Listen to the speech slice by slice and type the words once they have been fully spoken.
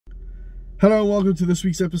Hello and welcome to this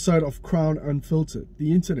week's episode of Crown Unfiltered,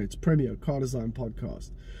 the internet's premier car design podcast.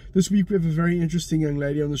 This week we have a very interesting young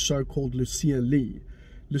lady on the show called Lucia Lee.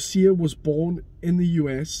 Lucia was born in the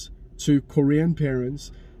US to Korean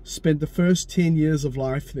parents, spent the first 10 years of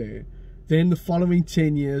life there, then the following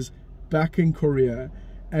 10 years back in Korea,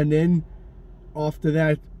 and then after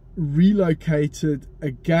that relocated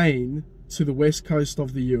again to the west coast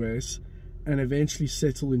of the US and eventually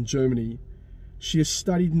settled in Germany. She has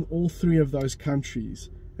studied in all three of those countries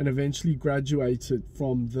and eventually graduated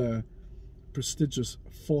from the prestigious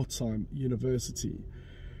Pforzheim University,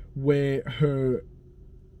 where her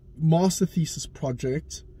master thesis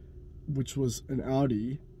project, which was an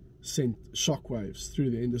Audi, sent shockwaves through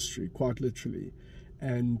the industry, quite literally.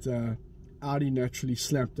 And Audi naturally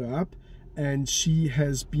snapped her up, and she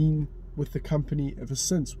has been with the company ever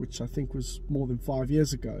since, which I think was more than 5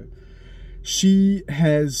 years ago. She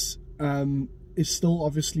has is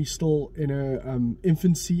still in her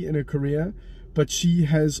infancy in her career, but she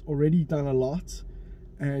has already done a lot,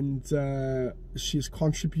 and she has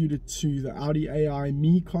contributed to the Audi AI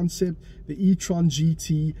Me concept, the E-Tron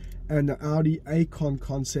GT, and the Audi Acon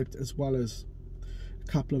concept, as well as a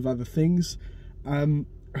couple of other things.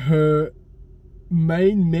 Her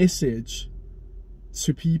main message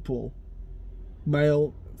to people,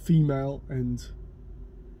 male, female, and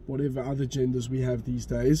whatever other genders we have these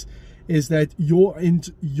days, is that your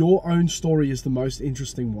own story is the most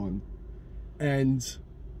interesting one, and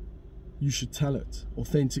you should tell it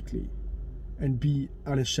authentically and be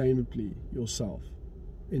unashamedly yourself.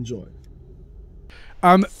 Enjoy.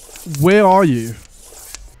 Where are you?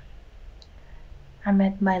 I'm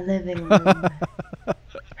at my living room.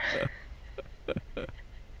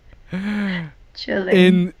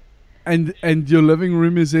 Chilling. And your living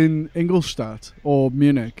room is in Ingolstadt or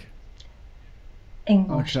Munich?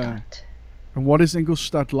 Ingolstadt. Okay. And what is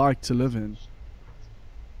Ingolstadt like to live in?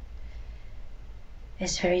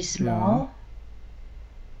 It's very small.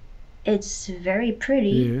 Yeah. It's very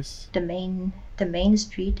pretty. Yes. The main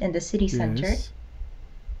street in the city center. Yes.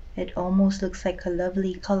 It almost looks like a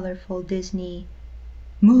lovely, colorful Disney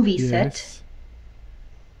movie set.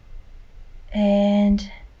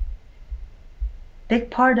 And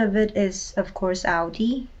big part of it is, of course,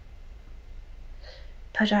 Audi.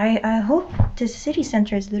 But I hope the city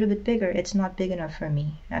center is a little bit bigger. It's not big enough for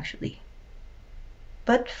me, actually.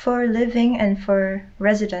 But for living and for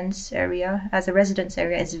residence area, as a residence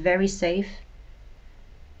area, it's very safe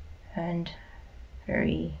and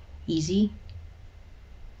very easy.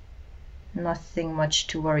 Nothing much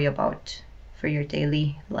to worry about for your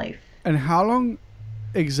daily life. And how long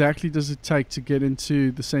exactly does it take to get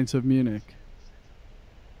into the center of Munich?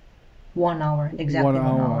 1 hour, exactly 1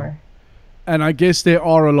 hour. And I guess there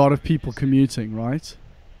are a lot of people commuting, right?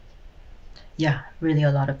 Yeah, really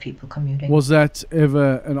a lot of people commuting. Was that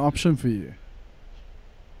ever an option for you?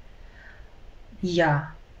 Yeah,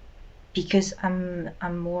 because I'm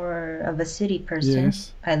more of a city person.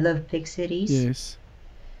 Yes. I love big cities. Yes.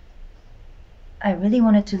 I really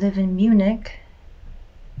wanted to live in Munich,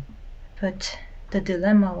 but the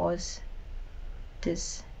dilemma was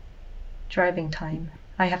this driving time.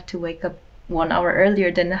 I have to wake up 1 hour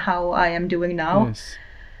earlier than how I am doing now. Yes.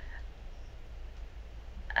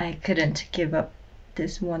 I couldn't give up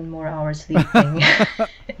this 1 more hour sleeping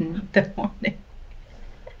in the morning.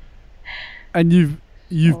 And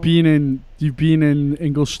you've been in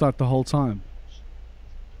Ingolstadt the whole time?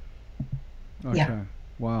 Okay. Yeah.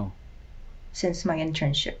 Wow. Since my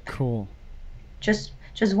internship. Cool. Just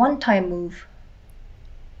one time move.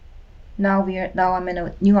 Now I'm in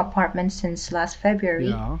a new apartment since last February.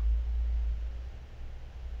 Yeah.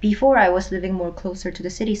 Before I was living more closer to the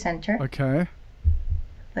city center. Okay.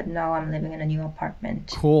 But now I'm living in a new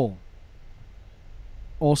apartment. Cool.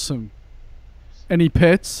 Awesome. Any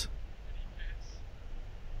pets?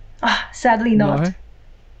 Sadly not. No?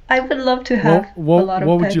 I would love to have a lot of pets.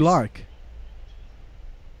 What would you like?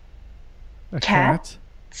 A Cats,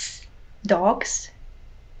 dogs,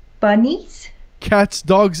 bunnies. Cats,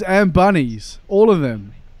 dogs, and bunnies. All of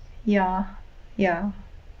them. Yeah.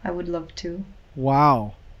 I would love to.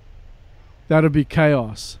 Wow. That'd be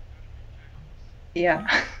chaos. Yeah.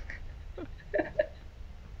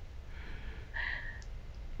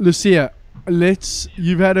 Lucia,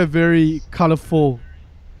 you've had a very colorful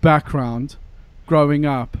background growing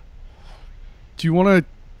up. Do you want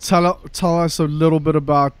to tell us a little bit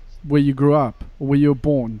about where you grew up or where you were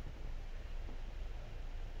born?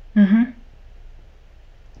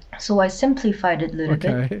 So I simplified it a little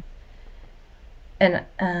bit. Okay. And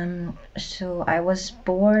so I was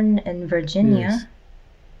born in Virginia. Yes.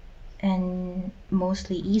 And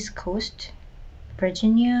mostly East Coast,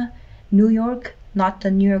 Virginia, New York, not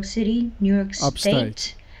the New York City, New York State.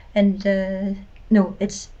 Upstate. And no,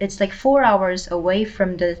 it's like 4 hours away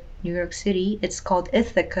from the New York City. It's called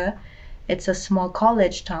Ithaca. It's a small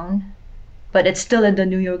college town, but it's still in the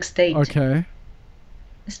New York State. Okay.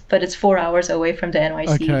 But it's 4 hours away from the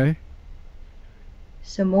NYC. Okay.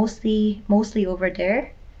 So mostly over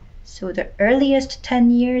there. So the earliest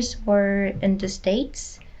 10 years were in the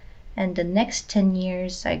States, and the next 10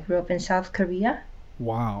 years I grew up in South Korea.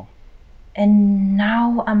 Wow. And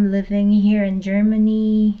now I'm living here in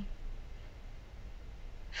Germany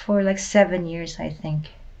for like 7 years, I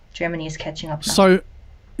think. Germany is catching up now. So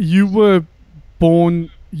you were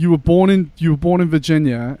born in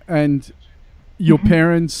Virginia, and your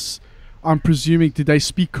parents, I'm presuming, did they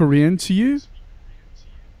speak Korean to you?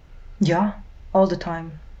 Yeah, all the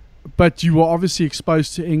time. But you were obviously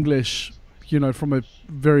exposed to English, from a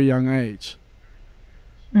very young age.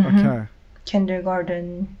 Okay.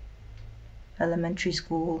 Kindergarten, elementary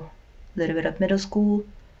school, a little bit of middle school,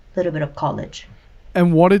 a little bit of college.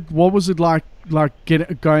 And what was it like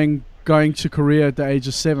going to Korea at the age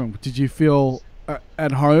of 7? Did you feel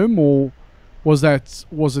at home, or was it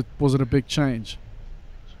a big change?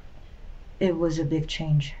 It was a big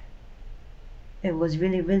change. It was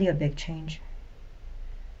really, really a big change.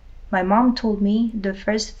 My mom told me the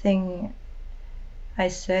first thing I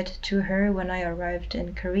said to her when I arrived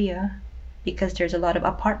in Korea, because there's a lot of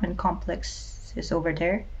apartment complexes over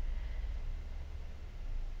there.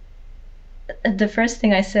 The first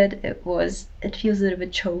thing I said it feels a little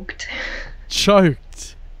bit choked.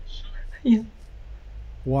 Choked? Yeah.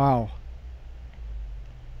 Wow.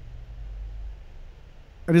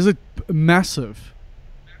 And is it massive?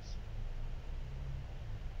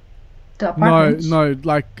 The apartments? No,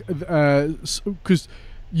 like, because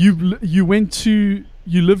you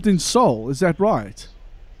lived in Seoul, is that right?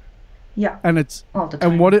 Yeah. And it's all the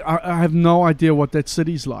time. And I have no idea what that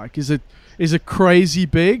city's like. Is it crazy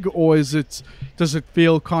big, or does it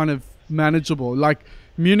feel kind of manageable? Like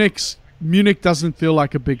Munich doesn't feel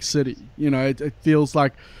like a big city. It feels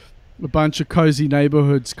like a bunch of cozy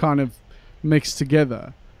neighborhoods kind of mixed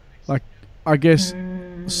together. Like, I guess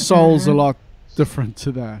Seoul's a lot different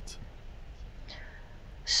to that.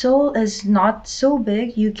 Seoul is not so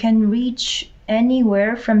big. You can reach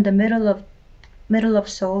anywhere from the middle of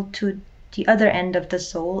Seoul to the other end of the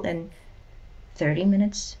Seoul in 30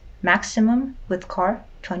 minutes maximum with car.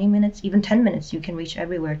 20 minutes, even 10 minutes. You can reach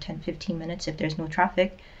everywhere 10-15 minutes if there's no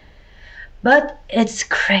traffic. But it's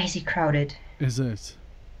crazy crowded. Is it?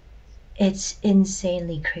 It's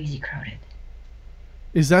insanely crazy crowded.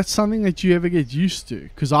 Is that something that you ever get used to?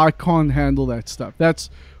 Because I can't handle that stuff. That's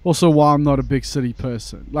also why I'm not a big city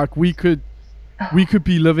person. Like, we could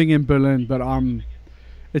be living in Berlin, but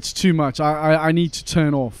it's too much. I need to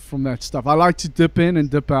turn off from that stuff. I like to dip in and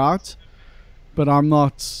dip out, but I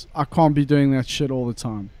can't be doing that shit all the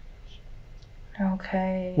time.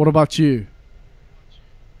 Okay. What about you?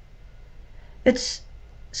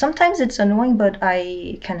 Sometimes it's annoying, but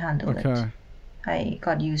I can handle it. Okay. I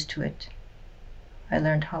got used to it. I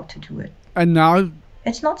learned how to do it. And now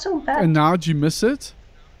it's not so bad. And now do you miss it?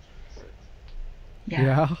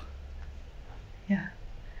 Yeah. Yeah.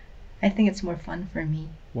 I think it's more fun for me.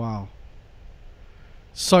 Wow.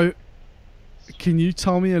 So, can you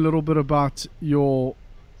tell me a little bit about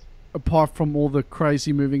apart from all the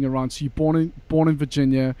crazy moving around? So, you're born in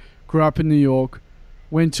Virginia, grew up in New York,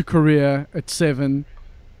 went to Korea at 7,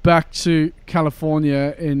 back to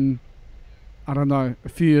California in, I don't know, a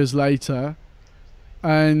few years later.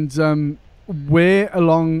 And where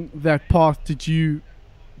along that path did you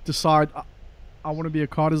decide, I want to be a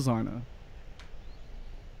car designer?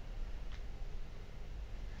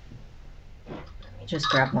 Let me just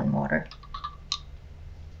grab one water.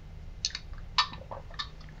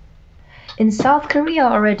 In South Korea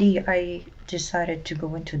already, I decided to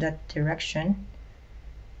go into that direction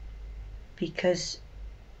because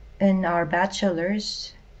in our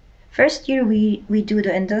bachelor's first year we do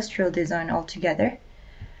the industrial design all together,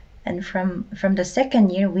 and from the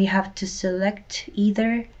second year we have to select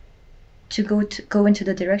either to go into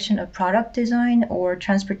the direction of product design or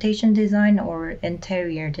transportation design or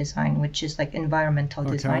interior design, which is like environmental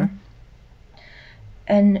design.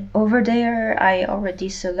 And over there I already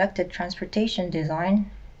selected transportation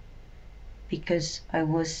design because I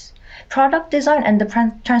was product design and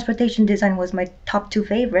the transportation design was my top 2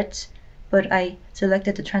 favorites, but I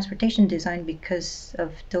selected the transportation design because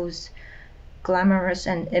of those glamorous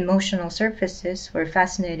and emotional surfaces were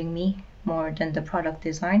fascinating me more than the product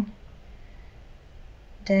design.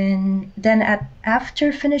 Then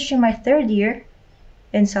after finishing my 3rd year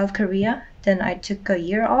in South Korea, then I took a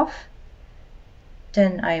year off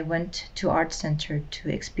Then I went to art center to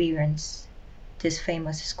experience this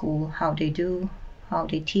famous school, how they do, how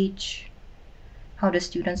they teach, how the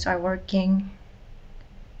students are working.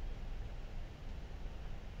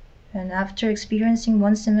 And after experiencing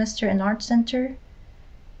 1 semester in art center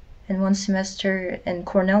and 1 semester in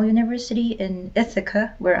Cornell University in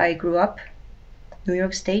Ithaca, where I grew up, New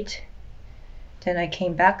York State, then I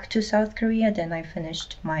came back to South Korea. Then I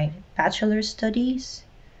finished my bachelor's studies.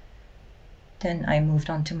 Then I moved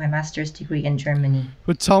on to my master's degree in Germany.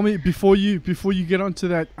 But tell me, before you get onto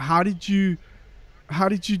that, how did you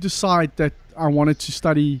decide that I wanted to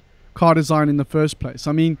study car design in the first place?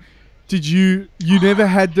 I mean, you never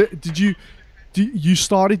had you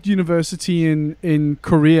started university in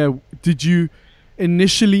Korea? Did you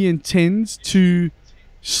initially intend to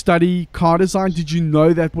study car design? Did you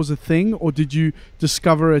know that was a thing, or did you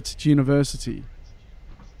discover it at university?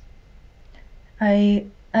 I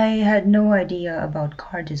had no idea about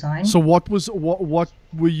car design. So what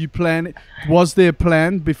were you planning? Was there a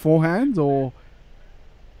plan beforehand, or?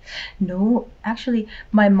 No, actually,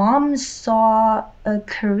 my mom saw a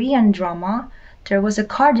Korean drama. There was a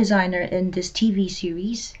car designer in this TV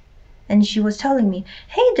series, and she was telling me,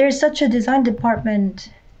 "Hey, there's such a design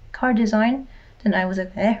department, car design." Then I was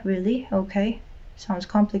like, really? Okay. Sounds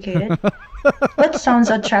complicated. But sounds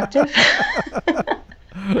attractive.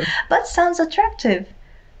 But sounds attractive.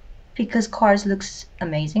 Because cars looks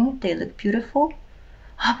amazing. They look beautiful.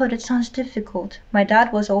 But it sounds difficult. My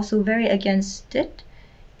dad was also very against it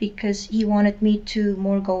because he wanted me to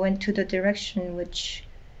more go into the direction which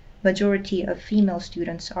majority of female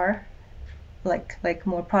students are, like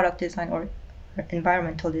more product design or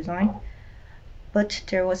environmental design. But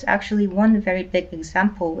there was actually one very big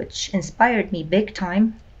example which inspired me big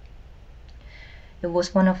time. It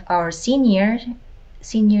was one of our senior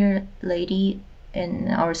lady in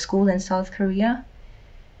our school in South Korea.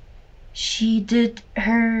 She did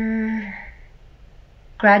her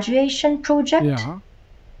graduation project. Yeah.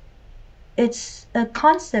 It's a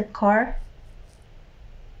concept car.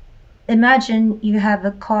 Imagine you have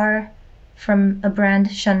a car from a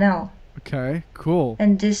brand Chanel. Okay, cool.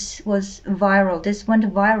 And this was viral. This went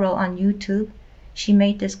viral on YouTube. She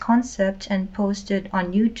made this concept and posted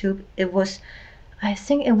on YouTube. I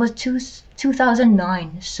think it was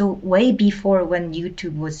 2009, so way before when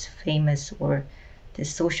YouTube was famous or the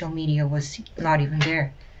social media was not even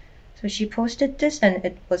there. So she posted this and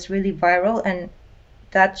it was really viral, and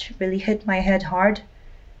that really hit my head hard.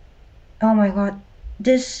 Oh my god,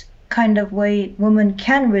 this kind of way women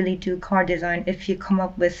can really do car design if you come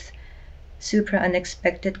up with super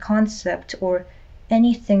unexpected concept or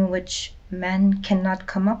anything which men cannot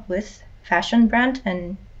come up with. Fashion brand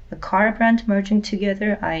and a car brand merging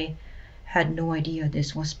together, I had no idea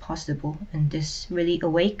this was possible, and this really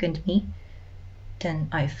awakened me. Then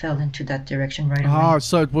I fell into that direction right away.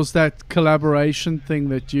 So it was that collaboration thing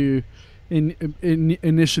that you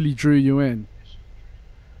initially drew you in.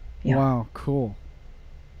 Yeah. Wow, cool.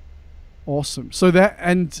 Awesome. So that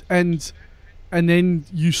and then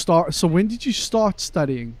you start. So when did you start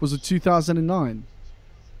studying? Was it 2009?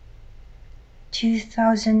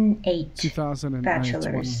 2008. 2008.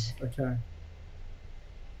 Bachelor's. Okay.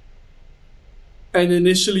 And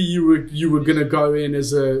initially, you were gonna go in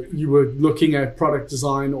as you were looking at product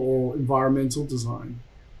design or environmental design.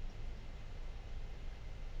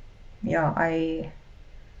 Yeah, I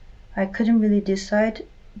couldn't really decide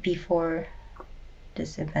before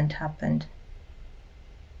this event happened.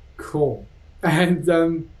 Cool.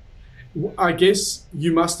 And I guess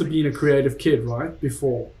you must have been a creative kid, right?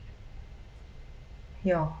 Before.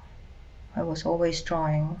 Yeah, I was always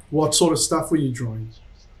drawing. What sort of stuff were you drawing?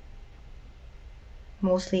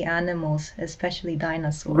 Mostly animals, especially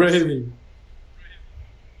dinosaurs. Really?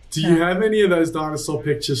 Do you have any of those dinosaur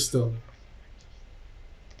pictures still?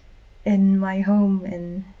 In my home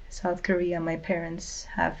in South Korea, my parents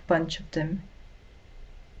have a bunch of them.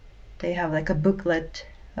 They have like a booklet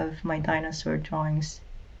of my dinosaur drawings,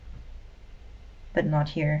 but not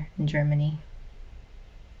here in Germany.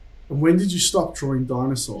 And when did you stop drawing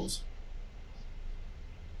dinosaurs?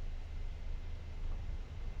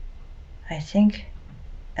 I think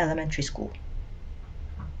elementary school.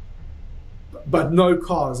 But no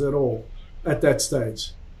cars at all at that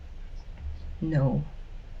stage? No.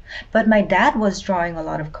 But my dad was drawing a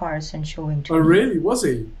lot of cars and showing to me. Oh, really? Was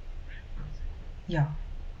he? Yeah.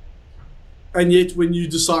 And yet when you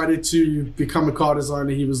decided to become a car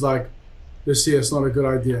designer, he was like, Lucia, it's not a good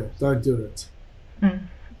idea. Don't do it.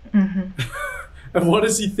 Mm-hmm. And what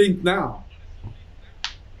does he think now?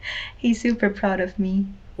 He's super proud of me.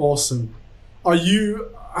 Awesome. Do you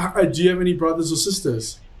have any brothers or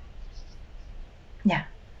sisters? Yeah.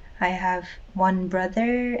 I have one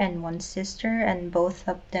brother and one sister, and both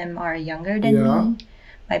of them are younger than Yeah. me.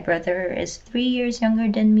 My brother is 3 years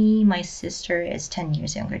younger than me. My sister is 10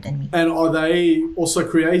 years younger than me. And are they also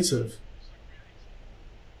creative?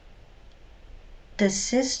 The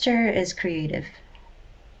sister is creative.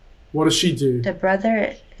 What does she do? The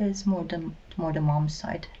brother is more the mom's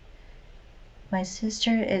side. My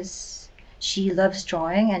sister she loves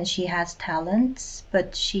drawing and she has talents,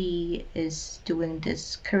 but she is doing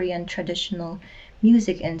this Korean traditional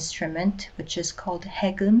music instrument, which is called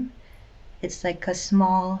haegum. It's like a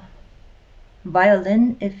small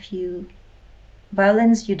violin.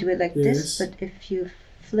 Violins, you do it like this, but if you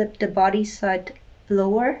flip the body side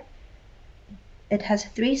lower, it has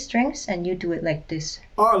 3 strings and you do it like this.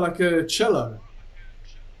 Oh, like a cello.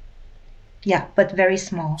 Yeah, but very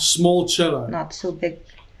small. Small cello. Not so big.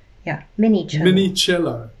 Yeah, mini cello. Mini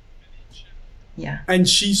cello. Yeah. And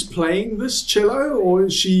she's playing this cello, or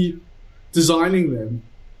is she designing them?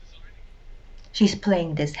 She's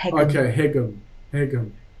playing this haegum. Okay, haegum.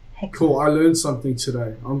 Haegum. Cool, I learned something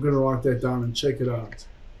today. I'm going to write that down and check it out.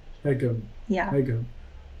 Haegum. Yeah. Haegum.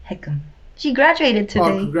 Haegum. She graduated today.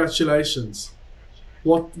 Oh, congratulations.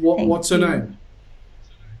 What's her name?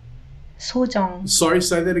 Sojong. Sorry,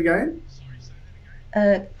 say that again?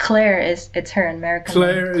 Claire it's her American name.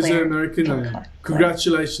 Claire is her American name.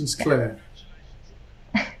 Congratulations, Claire.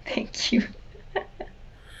 Thank you.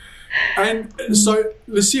 And so,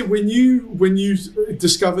 Lucia, when you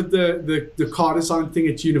discovered the car design thing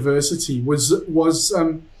at university, was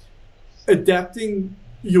adapting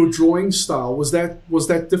your drawing style, was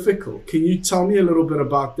that difficult? Can you tell me a little bit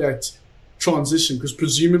about that transition? Because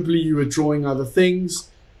presumably you were drawing other things,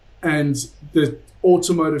 and the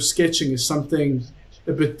automotive sketching is something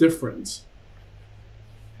a bit different.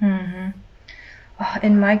 Mm-hmm. Oh,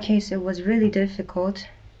 in my case, it was really difficult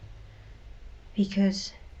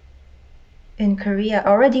because in Korea,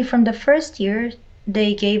 already from the first year,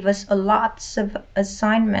 they gave us lots of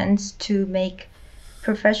assignments to make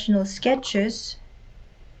professional sketches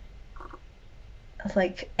of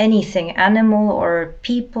like anything, animal or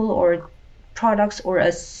people or products or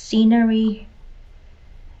a scenery.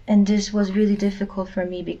 And this was really difficult for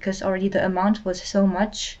me because already the amount was so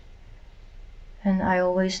much, and I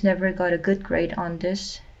always never got a good grade on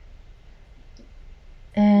this.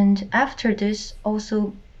 And after this,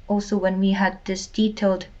 also when we had this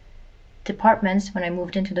detailed departments, when I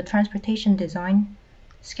moved into the transportation design,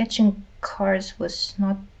 sketching cars was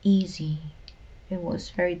not easy. It was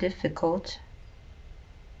very difficult.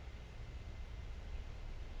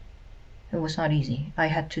 It was not easy. I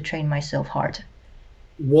had to train myself hard.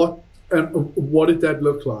 What did that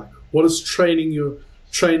look like? What does training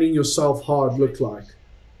yourself hard look like?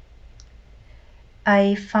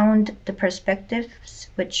 I found the perspectives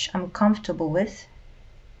which I'm comfortable with.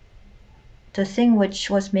 The thing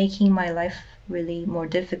which was making my life really more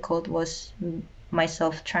difficult was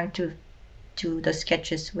myself trying to do the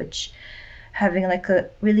sketches which having like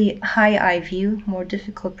a really high eye view, more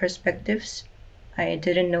difficult perspectives. I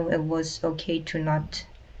didn't know it was okay to not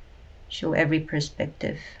show every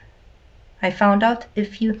perspective. I found out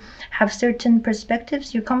if you have certain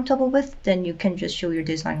perspectives you're comfortable with, then you can just show your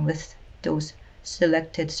design with those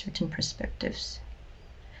selected certain perspectives.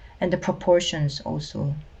 And the proportions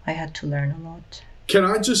also, I had to learn a lot. Can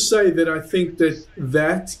I just say that I think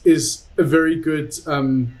that is a very good,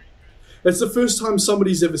 that's the first time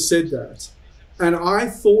somebody's ever said that. And I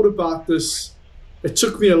thought about this, it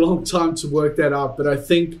took me a long time to work that out, but I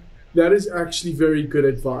think that is actually very good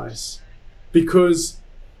advice. Because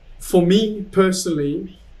for me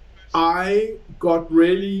personally, I got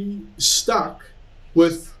really stuck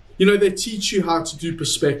with, they teach you how to do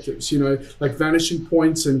perspectives, like vanishing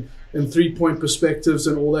points and 3-point perspectives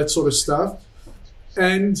and all that sort of stuff.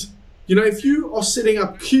 And, if you are setting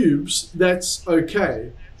up cubes, that's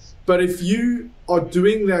okay. But if you are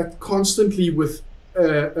doing that constantly with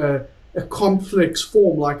a complex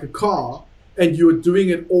form like a car, and you're doing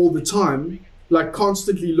it all the time, like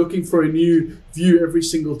constantly looking for a new view every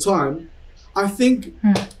single time, I think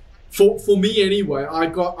for me anyway, I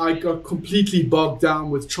got completely bogged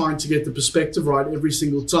down with trying to get the perspective right every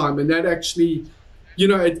single time. And that actually,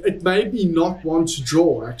 it made me not want to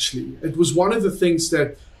draw, actually. It was one of the things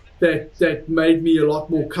that made me a lot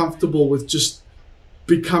more comfortable with just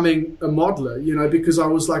becoming a modeler, because I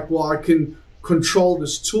was like, well, I can control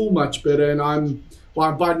this tool much better, and I'm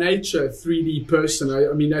by nature a 3D person.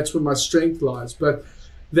 I mean, that's where my strength lies. But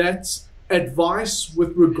that advice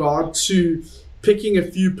with regard to picking a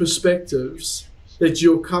few perspectives that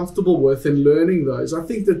you're comfortable with and learning those, I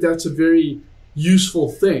think that's a very useful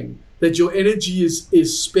thing, that your energy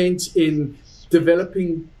is spent in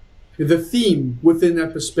developing the theme within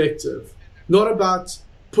that perspective, not about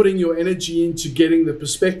putting your energy into getting the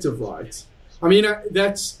perspective right. I mean,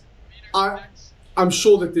 I'm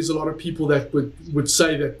sure that there's a lot of people that would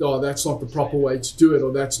say that, oh, that's not the proper way to do it,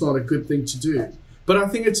 or that's not a good thing to do. But I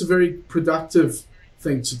think it's a very productive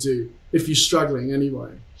thing to do if you're struggling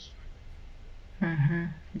anyway. Mm-hmm.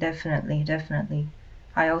 Definitely, definitely.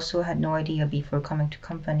 I also had no idea before coming to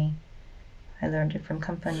company. I learned it from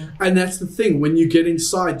company. And that's the thing. When you get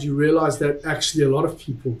inside, you realize that actually a lot of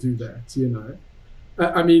people do that, you know.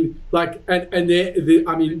 I mean, like, and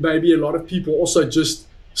I mean, maybe a lot of people also just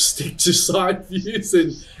stick to side views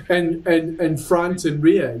and front and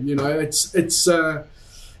rear, you know.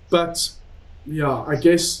 But yeah, I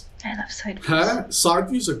guess. I love side views. Side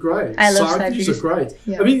views are great. I love side views. Are great.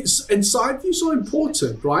 Yeah. I mean, and side views are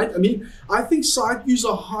important, right? I mean, I think side views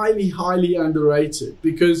are highly, highly underrated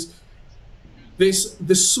because there's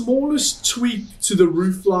the smallest tweak to the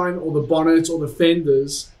roofline or the bonnet or the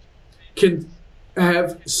fenders can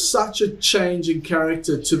have such a change in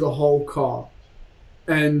character to the whole car.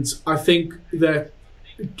 And I think that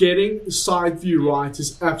getting side view right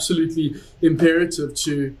is absolutely imperative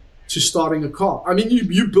to starting a car. I mean,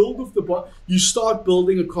 you build with you start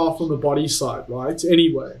building a car from the body side, right?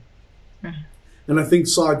 Anyway, and I think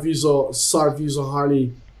side views are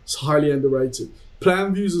highly underrated.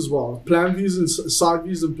 Plan views as well. Plan views and side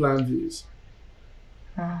views and plan views.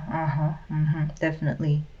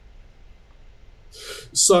 Definitely.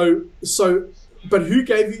 So, but who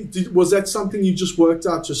gave you? Was that something you just worked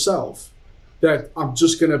out yourself? That I'm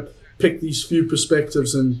just gonna pick these few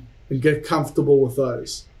perspectives and get comfortable with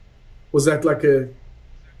those. Was that like a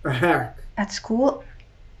hack? At school,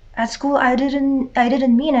 I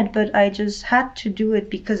didn't mean it, but I just had to do it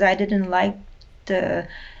because I didn't like the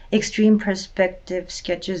extreme perspective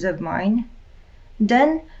sketches of mine.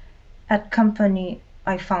 Then at company,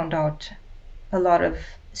 I found out a lot of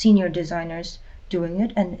senior designers doing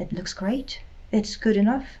it, and it looks great. It's good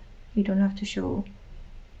enough. You don't have to show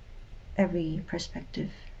every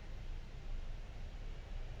perspective.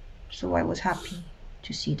 So I was happy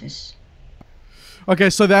to see this. Okay,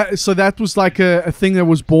 so that was like a thing that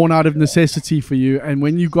was born out of necessity for you, and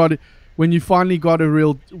when you finally got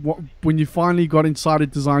inside a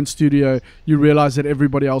design studio, you realized that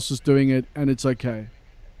everybody else was doing it, and it's okay.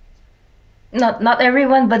 Not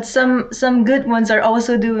everyone, but some good ones are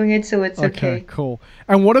also doing it, so it's okay. Okay, cool.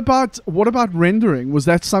 And what about rendering? Was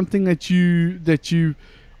that something that you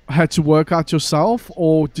had to work out yourself,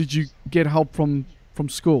 or did you get help from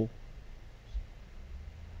school?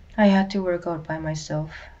 I had to work out by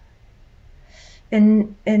myself.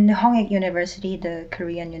 In Hongik University, the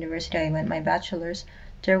Korean university I went my bachelor's,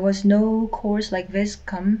 there was no course like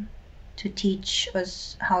Viscom to teach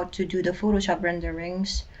us how to do the Photoshop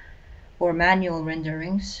renderings or manual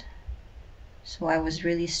renderings. So I was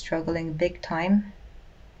really struggling big time.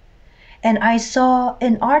 And I saw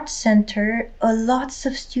in art center lots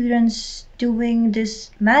of students doing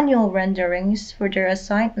this manual renderings for their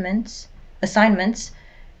assignments.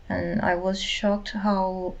 And I was shocked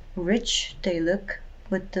how rich they look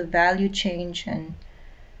with the value change and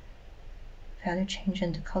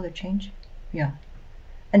the color change. Yeah.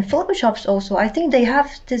 And Photoshops also. I think they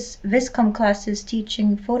have this Viscom classes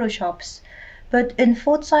teaching Photoshops. But in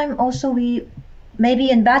Pforzheim also maybe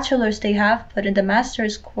in bachelor's they have, but in the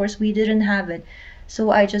master's course we didn't have it.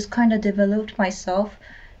 So I just kind of developed myself.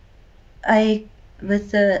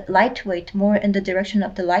 With the lightweight, more in the direction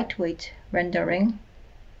of the lightweight rendering.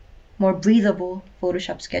 More breathable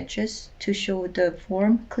Photoshop sketches to show the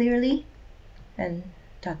form clearly, and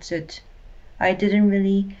that's it. I didn't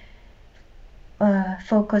really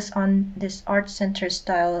focus on this art center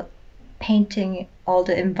style painting all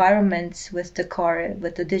the environments with the car,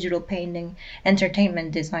 with the digital painting,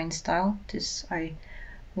 entertainment design style. This I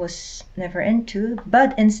was never into,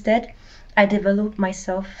 but instead I developed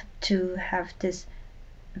myself to have this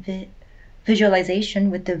visualization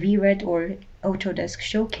with the VRED or Autodesk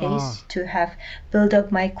Showcase to have build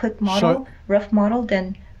up my quick model, rough model,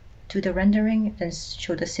 then do the rendering and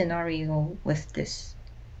show the scenario with this,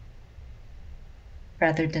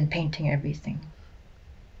 rather than painting everything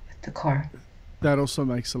with the car. That also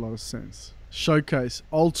makes a lot of sense. Showcase,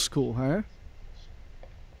 old school, huh?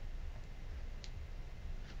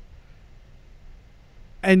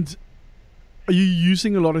 And are you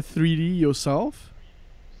using a lot of 3D yourself?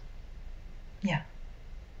 Yeah.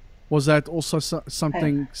 Was that also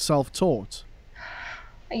something self-taught?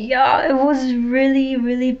 Yeah, it was really,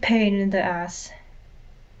 really pain in the ass.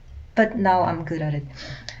 But now I'm good at it.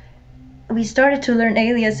 We started to learn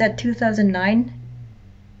Alias at 2009,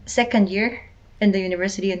 second year in the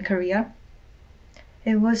university in Korea.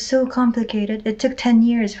 It was so complicated. It took 10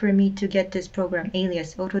 years for me to get this program,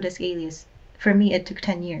 Alias, Autodesk Alias. For me, it took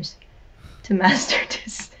 10 years to master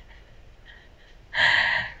this.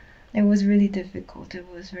 It was really difficult. It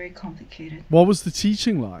was very complicated. What was the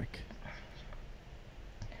teaching like?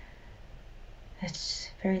 It's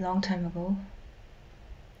a very long time ago.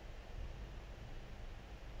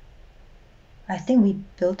 I think we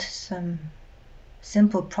built some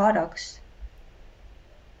simple products,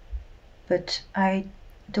 but I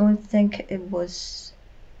don't think it was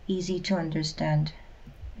easy to understand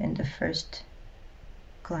in the first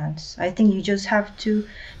glance. I think you just have to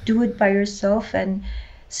do it by yourself and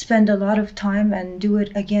spend a lot of time and do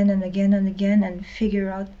it again and again and again and figure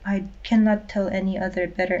out. I cannot tell any other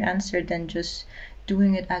better answer than just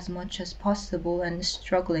doing it as much as possible and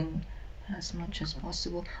struggling as much as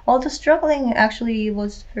possible. All the struggling actually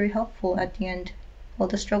was very helpful at the end. All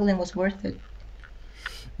the struggling was worth it.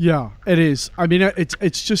 Yeah, it is. I mean,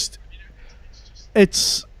 it's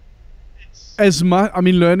as much. I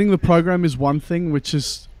mean, learning the program is one thing, which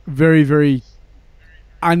is very, very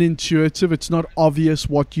unintuitive. It's not obvious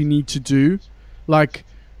what you need to do. Like,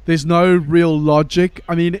 there's no real logic.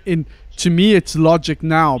 I mean, to me, it's logic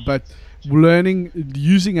now, but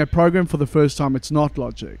using a program for the first time, it's not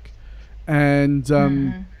logic. And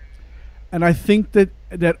and I think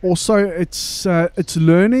that also it's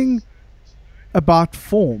learning about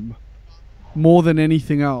form more than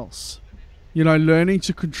anything else. You know, learning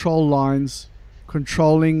to control lines,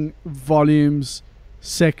 controlling volumes,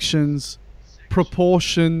 sections,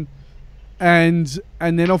 proportion, and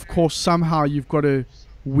then of course somehow you've got to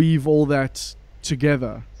weave all that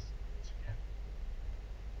together.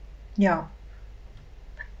 Yeah.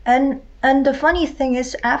 And the funny thing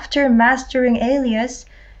is, after mastering Alias,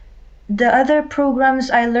 the other programs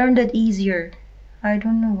I learned it easier. I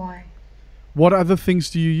don't know why. What other things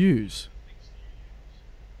do you use?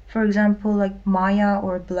 For example, like Maya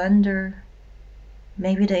or Blender.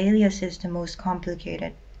 Maybe the Alias is the most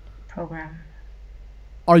complicated program.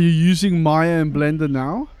 Are you using Maya and Blender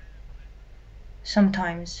now?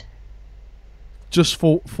 Sometimes. Just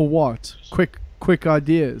for what? Quick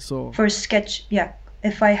ideas or? For sketch, yeah.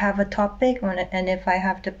 If I have a topic and if I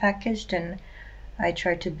have the package, then I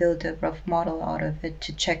try to build a rough model out of it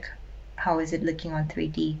to check how is it looking on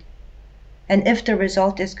 3D. And if the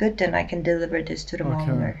result is good, then I can deliver this to the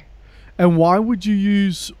modeler. And why would you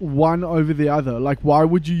use one over the other? Like, why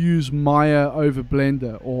would you use Maya over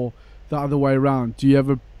Blender or the other way around? Do you have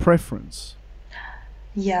a preference?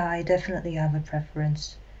 Yeah, I definitely have a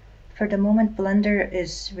preference. For the moment, Blender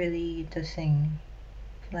is really the thing.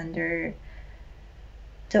 Blender...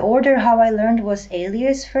 The order how I learned was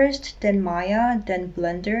Alias first, then Maya, then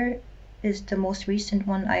Blender is the most recent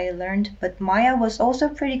one I learned. But Maya was also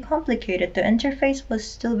pretty complicated. The interface was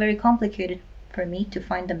still very complicated for me to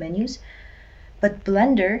find the menus. But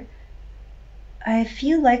Blender, I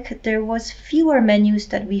feel like there was fewer menus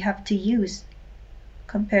that we have to use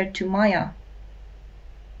compared to Maya.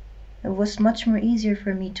 It was much more easier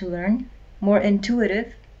for me to learn, more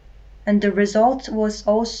intuitive, and the result was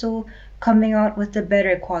also coming out with a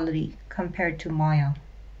better quality compared to Maya.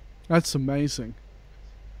 That's amazing.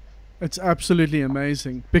 It's absolutely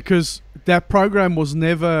amazing, because that program was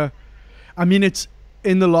never... I mean, it's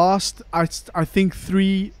in the last, I think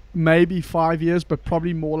 3, maybe 5 years, but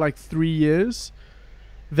probably more like 3 years,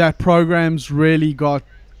 that programs really got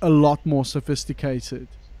a lot more sophisticated.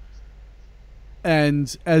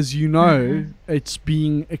 And as you know, it's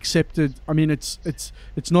being accepted. I mean, it's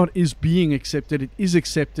not is being accepted. It is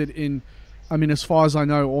accepted in, I mean, as far as I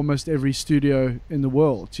know, almost every studio in the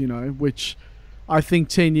world, you know, which I think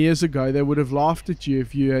 10 years ago, they would have laughed at you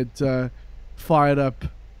if you had fired up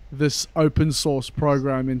this open source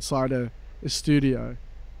program inside a studio.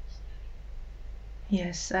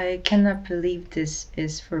 Yes, I cannot believe this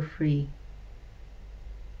is for free.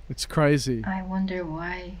 It's crazy. I wonder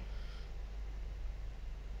why.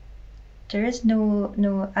 There is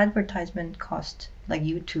no advertisement cost like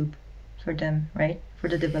YouTube for them, right? For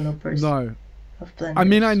the developers. No. Of Blender. I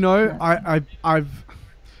mean, I know I've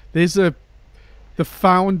there's the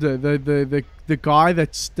founder, the guy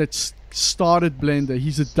that's started Blender.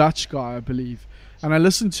 He's a Dutch guy, I believe. And I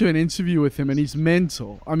listened to an interview with him, and he's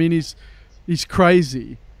mental. I mean, he's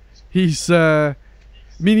crazy. He's a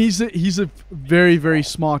very, very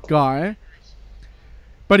smart guy.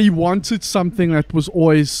 But he wanted something that was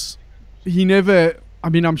always... He never... I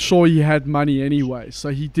mean, I'm sure he had money anyway, so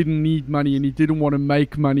he didn't need money, and he didn't want to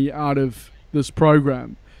make money out of this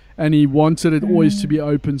program. And he wanted it always to be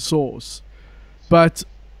open source. But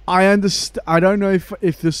I don't know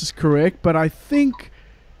if this is correct, but I think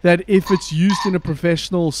that if it's used in a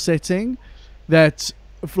professional setting, that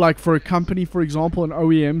like for a company, for example, and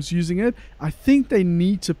OEMs using it, I think they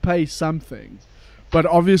need to pay something, but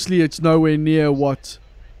obviously it's nowhere near what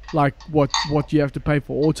you have to pay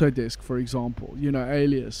for Autodesk, for example,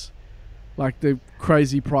 Alias, like the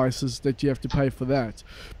crazy prices that you have to pay for that.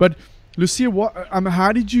 But Lucia,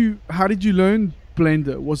 how did you learn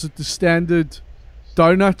Blender? Was it the standard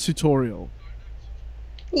donut tutorial?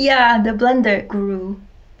 Yeah, the Blender Guru.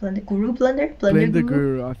 Blender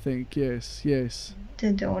Guru, I think. Yes.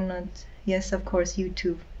 The donut. Yes, of course,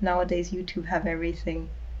 YouTube. Nowadays, YouTube have everything.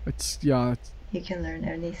 You can learn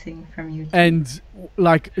anything from YouTube. And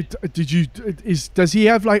like, does he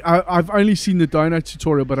have like? I've only seen the donut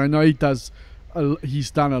tutorial, but I know he does. He's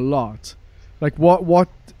done a lot. Like what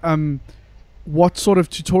sort of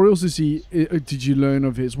tutorials did you learn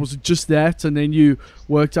of his? Was it just that, and then you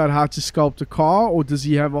worked out how to sculpt a car, or does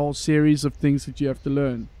he have a whole series of things that you have to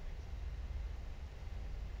learn?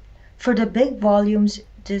 For the big volumes,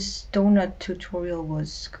 this donut tutorial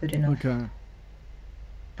was good enough. Okay.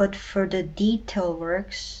 But for the detail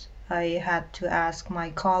works, I had to ask my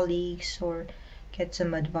colleagues or get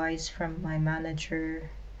some advice from my manager,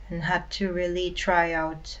 and had to really try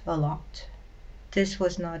out a lot. This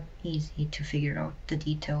was not easy to figure out the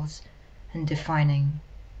details and defining.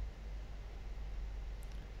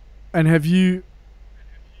 And have you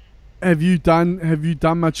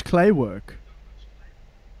done much clay work?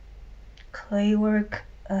 Clay work,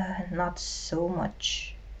 not so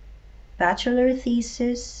much. Bachelor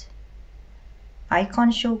thesis,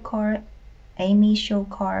 icon show car, Amy show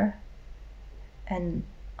car, and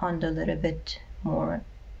on the little bit more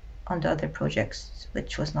on the other projects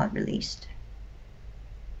which was not released.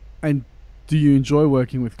 And do you enjoy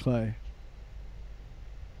working with clay?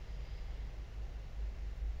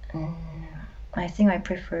 I think I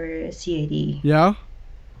prefer CAD. Yeah?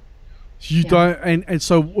 You don't, and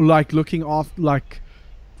so like looking after, like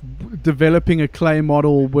developing a clay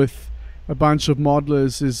model with a bunch of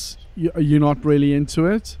modelers, are you not really into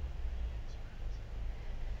it?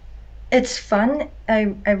 It's fun.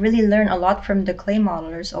 I really learn a lot from the clay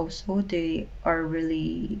modelers also. They are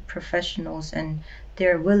really professionals and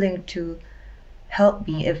they're willing to help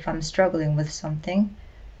me if I'm struggling with something.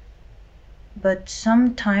 But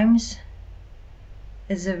sometimes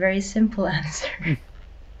it's a very simple answer.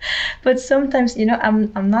 But sometimes,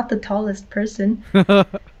 I'm not the tallest person.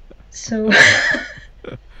 So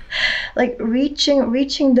like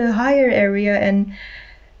reaching the higher area and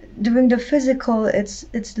doing the physical, it's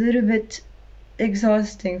a little bit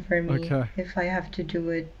exhausting for me. Okay. If I have to do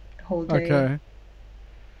it whole day. Okay.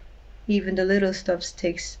 Even the little stuff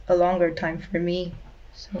takes a longer time for me.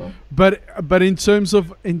 So. But in terms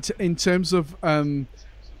of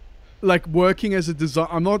like working as a designer,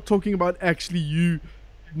 I'm not talking about actually you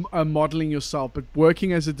modeling yourself, but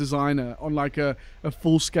working as a designer on like a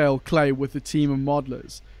full scale clay with a team of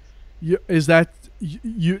modelers. Do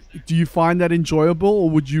you find that enjoyable, or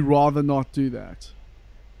would you rather not do that?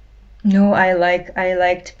 No, I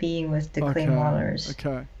liked being with the clay modelers.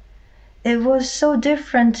 Okay. It was so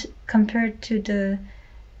different compared to the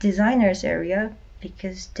designers area,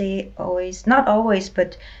 because they always, not always,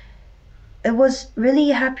 but it was really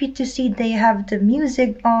happy to see they have the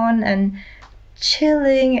music on and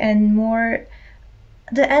chilling and more.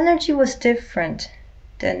 The energy was different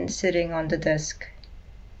than sitting on the desk.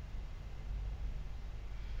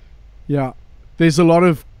 Yeah, there's a lot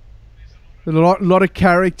of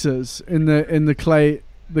characters in the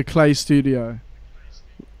clay studio.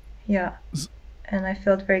 Yeah, and I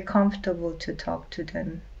felt very comfortable to talk to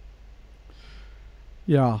them.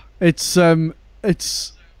 Yeah, it's a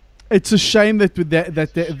shame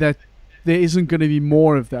that there isn't going to be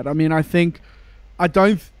more of that. I mean,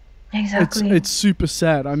 Exactly. It's super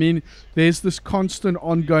sad. I mean, there's this constant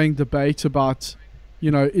ongoing debate about,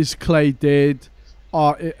 is clay dead?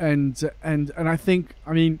 And I think,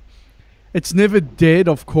 I mean, it's never dead,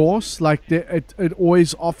 of course. Like it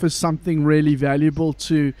always offers something really valuable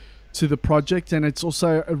to the project, and it's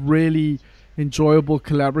also a really enjoyable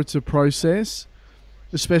collaborative process,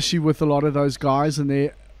 especially with a lot of those guys and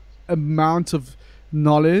their amount of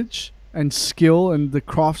knowledge and skill, and the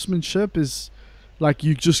craftsmanship is like,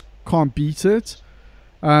 you just can't beat it.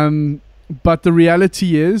 But the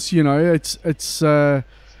reality is, it's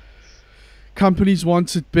companies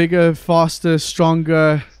want it bigger, faster,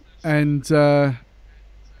 stronger, and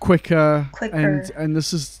quicker. And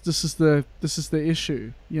this is the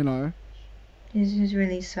issue, This is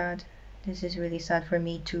really sad. This is really sad for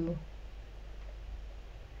me too.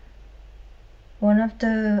 One of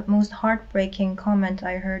the most heartbreaking comment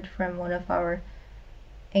I heard from one of our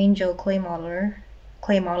angel clay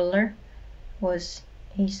modeler was,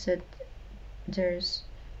 he said, there's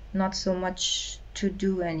not so much to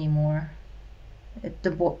do anymore.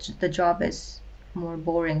 The job is more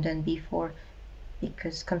boring than before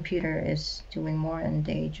because computer is doing more and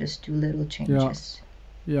they just do little changes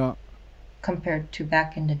Yeah. compared to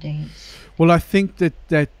back in the days. Well, I think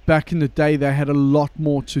that back in the day they had a lot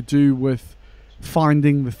more to do with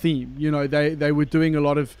finding the theme. You know, they were doing a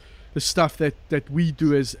lot of the stuff that we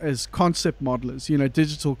do as concept modelers, you know,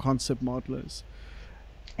 digital concept modelers.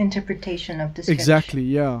 Interpretation of the sketch. Exactly,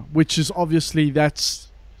 yeah. Which is obviously that's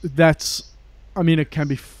I mean, it can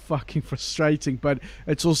be fucking frustrating, but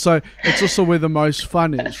it's also where the most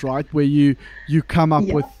fun is, right? Where you come up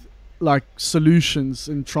with like solutions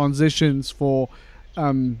and transitions for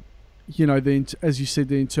you know, as you said,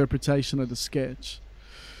 the interpretation of the sketch.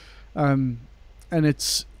 And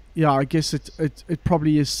it's, yeah, I guess it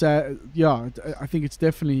probably is sad. Yeah, I think it's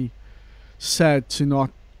definitely sad to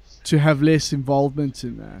have less involvement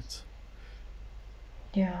in that.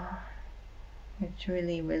 Yeah, it's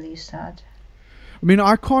really, really sad. I mean,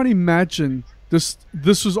 I can't imagine this.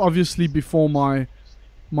 This was obviously before my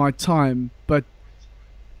time, but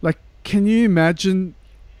like, can you imagine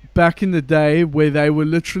back in the day where they were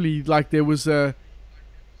literally like there was a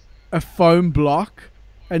foam block,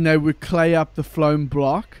 and they would clay up the foam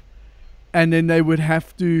block, and then they would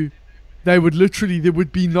literally, there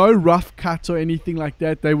would be no rough cut or anything like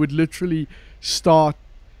that. They would literally start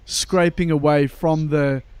scraping away from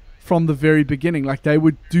the very beginning. Like they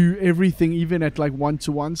would do everything even at like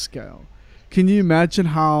 1-to-1 scale. Can you imagine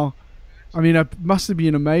how, I mean, it must have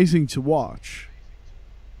been amazing to watch.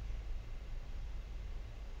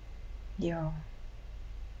 Yeah.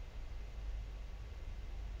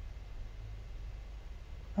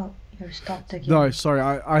 Oh, you're stopped again. No, sorry,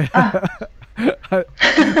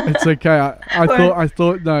 it's okay. I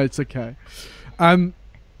thought no, it's okay. And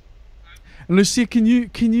Lucia, can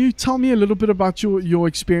you tell me a little bit about your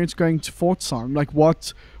experience going to Pforzheim? Like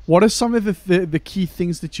what are some of the key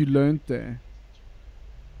things that you learned there?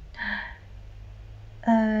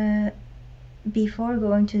 Before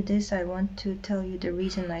going to this, I want to tell you the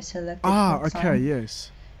reason I selected Pforzheim. Okay,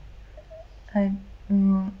 yes.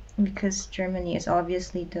 Because Germany is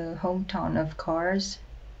obviously the hometown of cars.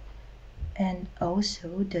 And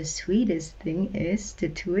also, the sweetest thing is the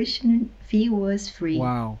tuition fee was free.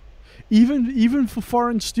 Wow. Even for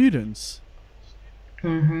foreign students?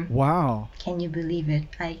 Mm-hmm. Wow. Can you believe it?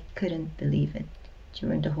 I couldn't believe it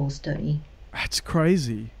during the whole study. That's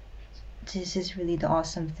crazy. This is really the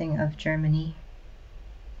awesome thing of Germany.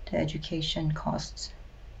 The education costs.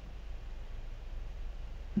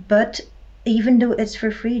 But even though it's for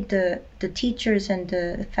free, the teachers and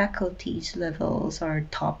the faculties levels are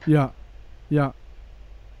top. Yeah. Yeah.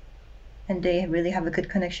 And they really have a good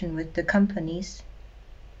connection with the companies,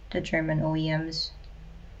 the German OEMs.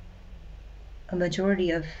 A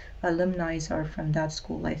majority of alumni are from that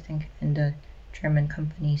school, I think, in the German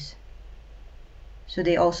companies. So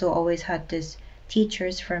they also always had this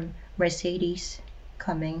teachers from Mercedes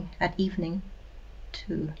coming at evening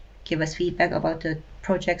to give us feedback about the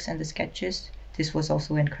projects and the sketches. This was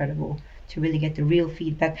also incredible to really get the real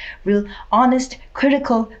feedback, real honest,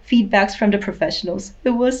 critical feedbacks from the professionals.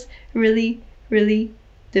 It was really, really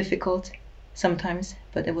difficult sometimes,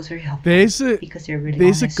 but it was very helpful because they're really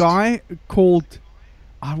honest. A guy called,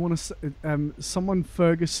 I want to say, someone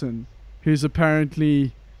Ferguson, who's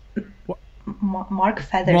apparently Mark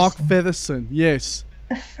Featherson. Mark Featherson, yes.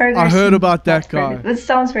 Ferguson, I heard about that guy. It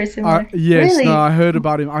sounds very similar. Yes, really? No, I heard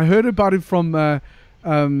about him. I heard about him from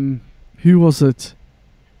who was it?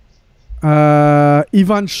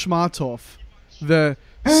 Ivan Shmatov, the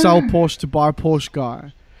sell Porsche to buy Porsche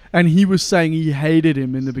guy. And he was saying he hated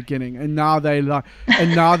him in the beginning, and now they're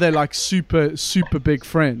like super big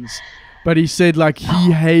friends. But he said like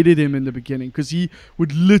he hated him in the beginning because he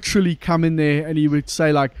would literally come in there and he would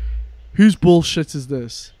say like, "Whose bullshit is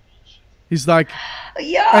this?" He's like,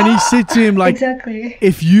 yeah. And he said to him like, exactly.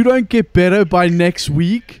 If you don't get better by next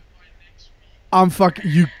week,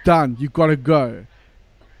 you done. You gotta go.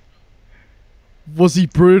 Was he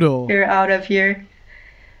brutal? You're out of here.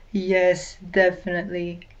 Yes,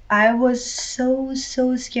 definitely. I was so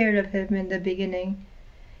scared of him in the beginning.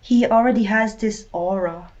 He already has this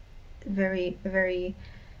aura. Very, very,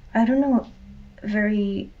 I don't know,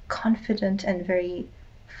 very confident and very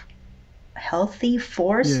healthy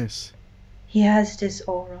force. Yes. He has this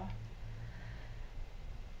aura.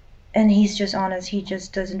 And he's just honest. He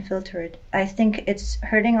just doesn't filter it. I think it's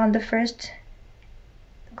hurting on the first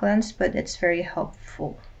glance, but it's very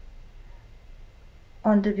helpful.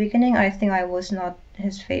 On the beginning, I think I was not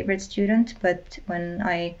his favorite student, but when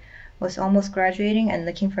I was almost graduating and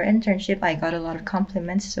looking for internship, I got a lot of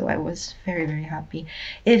compliments, so I was very, very happy.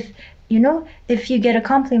 If if you get a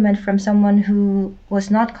compliment from someone who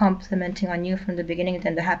was not complimenting on you from the beginning,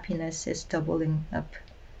 then the happiness is doubling up.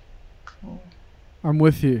 So, I'm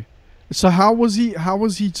with you. So how was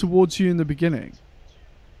he towards you in the beginning?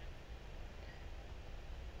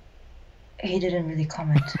 he didn't really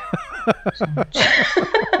comment so much.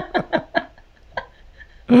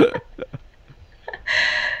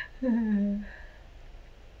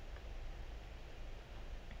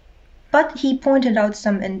 But he pointed out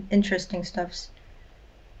some interesting stuffs.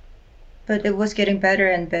 But it was getting better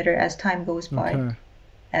and better as time goes by. Okay.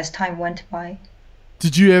 As time went by.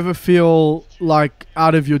 Did you ever feel like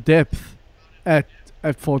out of your depth at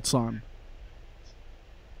Pforzheim?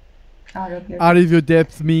 Out of your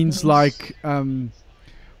depth means like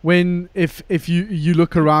when if you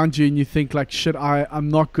look around you and you think like, shit, I'm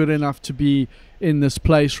not good enough to be in this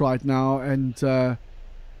place right now, and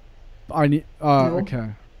I need No. okay.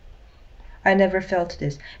 I never felt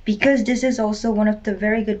this, because this is also one of the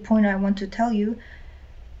very good point I want to tell you.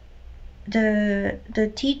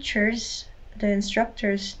 The teachers, the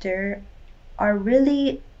instructors there are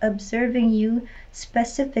really observing you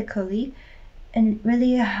specifically, and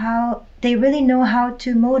really how they really know how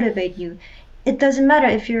to motivate you. It doesn't matter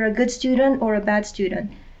if you're a good student or a bad student.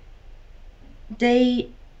 They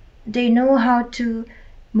know how to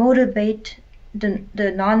motivate the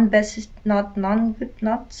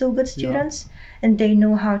not so good students, and they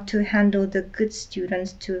know how to handle the good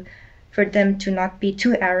students for them to not be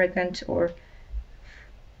too arrogant or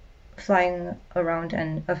flying around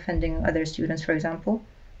and offending other students, for example.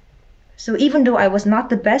 So even though I was not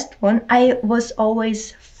the best one, I was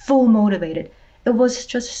always full motivated. It was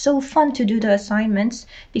just so fun to do the assignments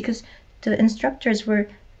because the instructors were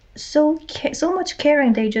so much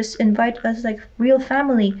caring. They just invite us like real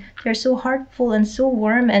family. They're so heartful and so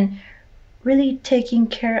warm and really taking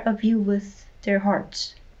care of you with their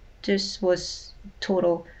hearts. This was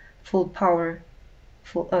totally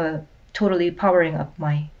powering up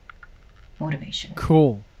my motivation.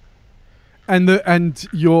 Cool. And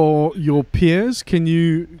your peers, can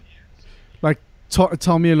you like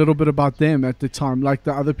tell me a little bit about them at the time, like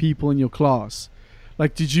the other people in your class?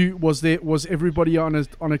 Like, was everybody on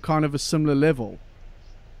a kind of a similar level?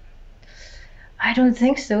 I don't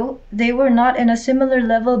think so. They were not in a similar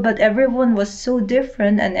level, but everyone was so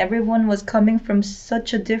different, and everyone was coming from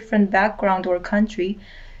such a different background or country,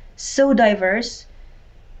 so diverse.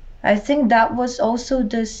 I think that was also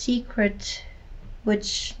the secret,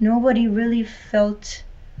 which nobody really felt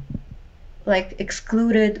like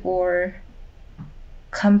excluded or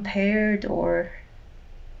compared or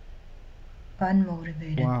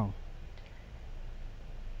unmotivated. Wow.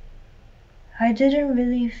 I didn't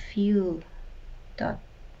really feel that.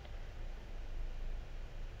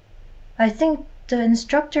 I think the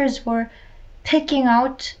instructors were picking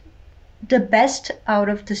out the best out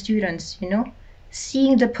of the students,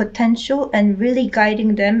 seeing the potential and really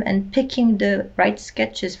guiding them and picking the right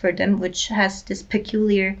sketches for them, which has this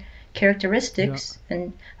peculiar characteristics,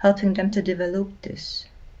 and helping them to develop this.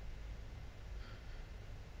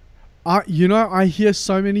 I hear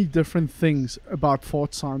so many different things about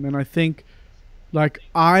Pforzheim, and I think like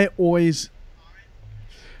I've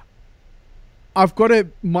got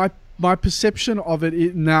my perception of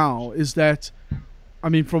it now is that, I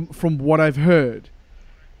mean, from what I've heard,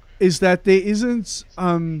 is that there isn't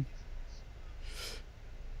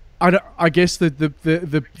I guess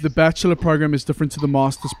the bachelor program is different to the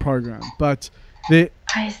master's program, but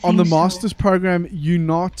on the master's program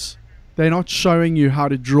they're not showing you how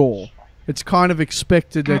to draw. It's kind of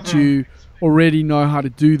expected that you already know how to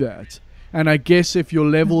do that. And I guess if your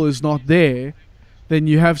level is not there, then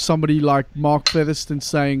you have somebody like Mark Featherston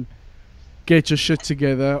saying, get your shit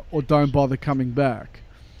together or don't bother coming back.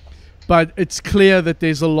 But it's clear that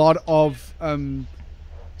there's a lot of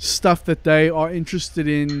stuff that they are interested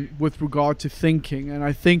in with regard to thinking. And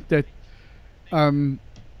I think that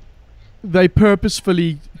they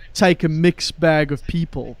purposefully take a mixed bag of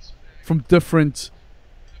people from different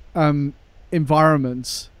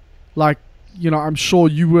environments. Like, I'm sure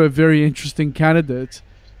you were a very interesting candidate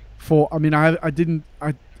for, I mean, I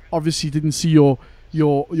obviously didn't see your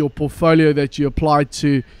portfolio that you applied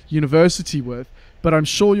to university with, but I'm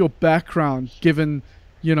sure your background, given,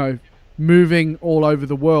 moving all over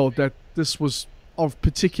the world, that this was of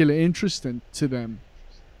particular interest to them.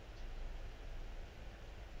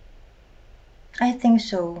 I think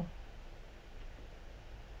so.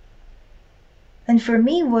 And for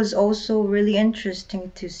me, it was also really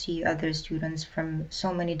interesting to see other students from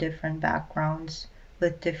so many different backgrounds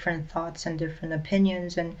with different thoughts and different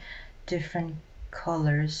opinions, and different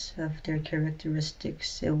colors of their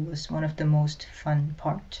characteristics. It was one of the most fun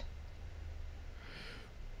part.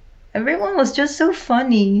 Everyone was just so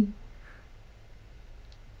funny.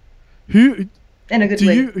 Who in a good do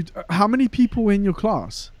way. you? How many people were in your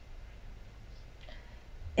class?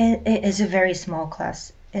 It is a very small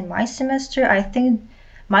class. In my semester, I think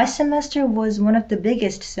my semester was one of the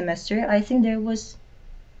biggest semester. I think there was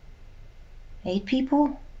 8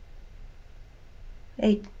 people.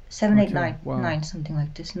 8, 7, 8, Okay, 9, wow. 9, something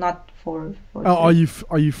like this. Not 4. Oh,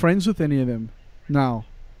 are you friends with any of them now?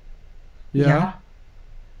 Yeah.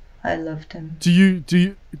 I love them.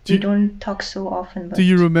 We don't talk so often, but do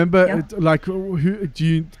you remember yeah. like who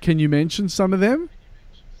can you mention some of them?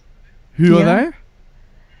 Who are they?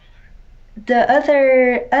 The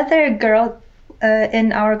other girl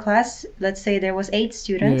in our class, let's say there was 8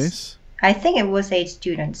 students. Yes. I think it was 8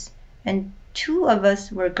 students, and 2 of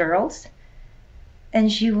us were girls,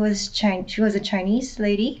 and she was a Chinese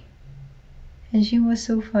lady, and she was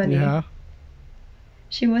so funny. Yeah.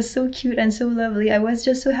 She was so cute and so lovely. I was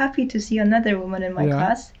just so happy to see another woman in my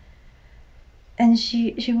class. And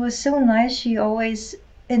she was so nice. She always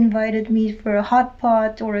invited me for a hot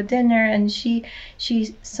pot or a dinner, and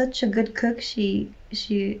she's such a good cook. She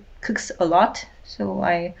cooks a lot, so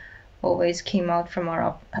I always came out from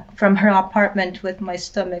her apartment with my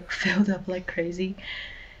stomach filled up like crazy.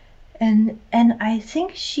 And I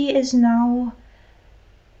think she is now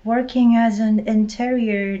working as an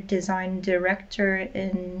interior design director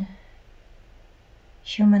in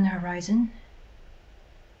Human Horizon,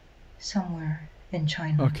 somewhere in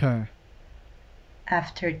China. Okay.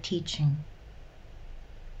 After teaching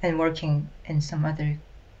and working in some other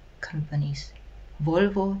companies,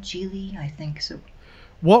 Volvo, Geely, I think so.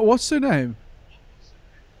 What's her name?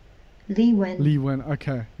 Li Wen. Li Wen.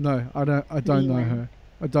 Okay. No, I don't know her.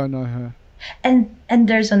 I don't know her. And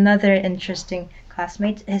there's another interesting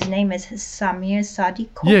classmate. His name is Samir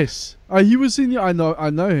Sadikov. Yes. Oh, he was in. I know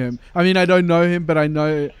him. I mean, I don't know him, but I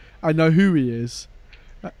know who he is.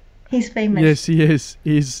 He's famous. Yes, he is.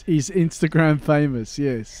 He's Instagram famous.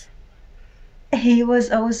 Yes. He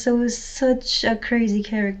was also such a crazy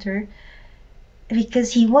character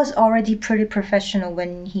because he was already pretty professional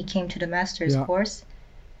when he came to the master's course.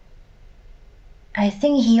 I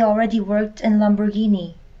think he already worked in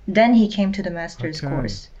Lamborghini. Then he came to the master's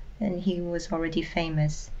course, and he was already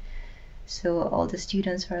famous. So all the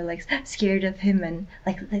students were like scared of him and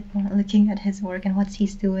like looking at his work and what's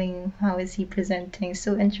he's doing, how is he presenting,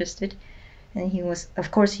 so interested. And he was,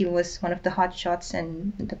 of course, he was one of the hot shots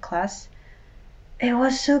in the class. It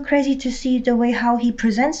was so crazy to see the way how he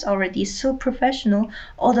presents already, so professional,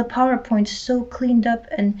 all the PowerPoints so cleaned up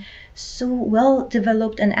and so well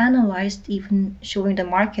developed and analyzed, even showing the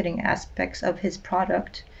marketing aspects of his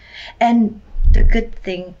product. And the good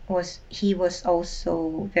thing was he was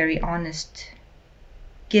also very honest,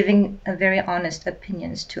 giving very honest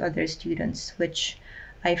opinions to other students, which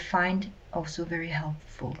I find also very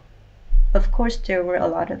helpful. Of course, there were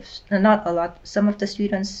some of the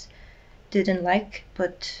students didn't like,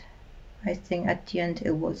 but I think at the end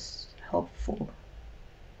it was helpful.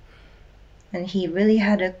 And he really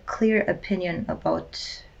had a clear opinion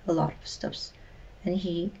about a lot of stuff. And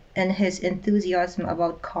his enthusiasm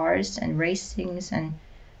about cars and racings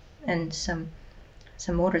and some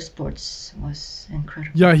motorsports was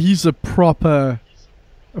incredible. Yeah, he's a proper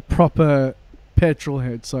petrol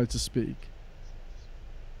head, so to speak.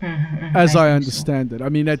 As I understand it. I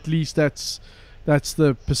mean, at least that's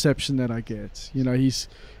the perception that I get. You know, he's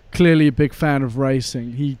clearly a big fan of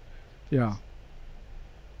racing.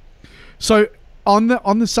 So on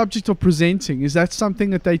the subject of presenting, is that something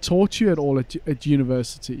that they taught you at all at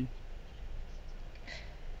university?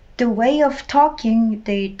 The way of talking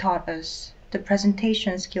they taught us, the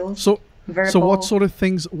presentation skills. So verbal. what sort of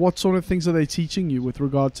things are they teaching you with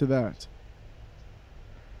regard to that?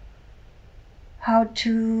 How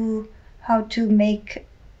to make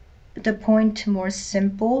the point more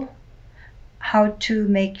simple, how to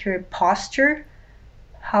make your posture,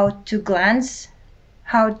 how to glance,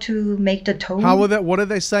 how to make the tone. What are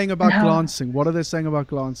they saying about glancing? What are they saying about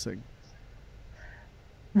glancing?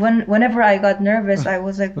 Whenever I got nervous, I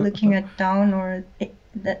was like looking at down, or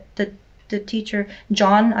the teacher,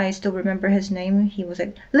 John, I still remember his name. He was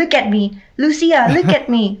like, "Look at me, Lucia, look at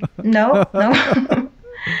me." No.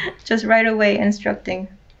 Just right away instructing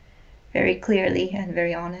very clearly and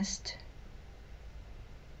very honest.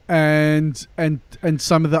 And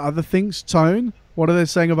some of the other things, tone. What are they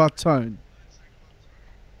saying about tone?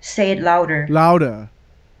 Say it louder. Louder.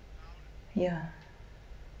 Yeah.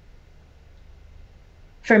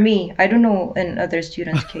 For me, I don't know in other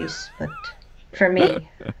students' case, but for me,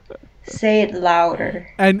 Say it louder.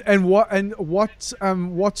 What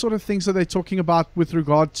sort of things are they talking about with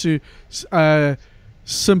regard to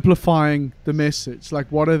simplifying the message? Like,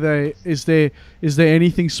 what are they? Is there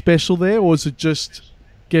anything special there, or is it just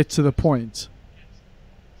get to the point?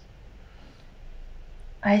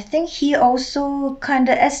 I think he also kind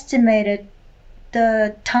of estimated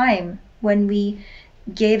the time when we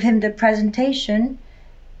gave him the presentation.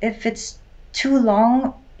 If it's too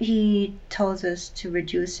long, he tells us to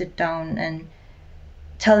reduce it down and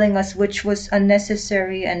telling us which was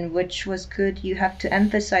unnecessary and which was good. You have to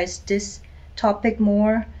emphasize this topic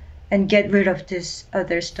more and get rid of this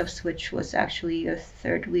other stuff, which was actually a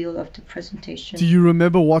third wheel of the presentation. Do you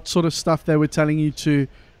remember what sort of stuff they were telling you to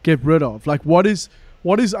get rid of? Like, what is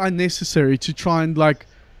unnecessary to try and like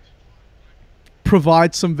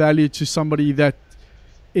provide some value to somebody that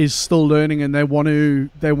is still learning and they want to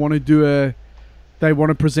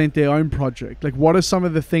present their own project? Like, what are some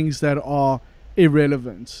of the things that are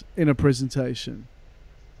irrelevant in a presentation?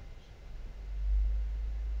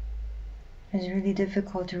 It's really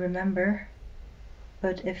difficult to remember,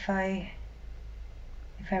 but if I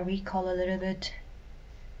recall a little bit,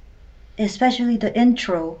 especially the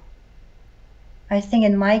intro, I think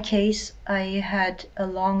in my case I had a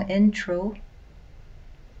long intro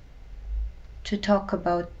to talk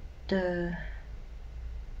about the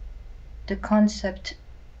concept,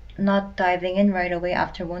 not diving in right away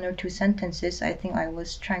after one or two sentences. I think I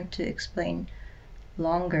was trying to explain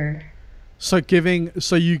longer. When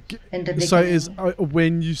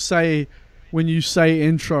you say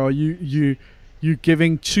intro, you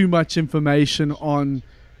giving too much information on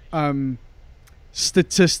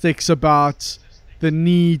statistics about the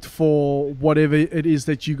need for whatever it is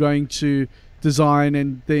that you're going to design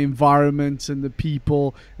and the environment and the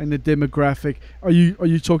people and the demographic. Are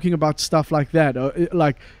you talking about stuff like that? Or,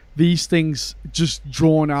 like, these things just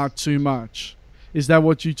drawn out too much? Is that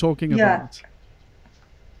what you're talking about?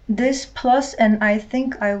 This plus, and I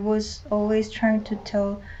think I was always trying to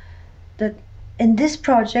tell that in this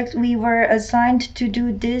project we were assigned to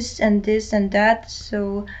do this and this and that,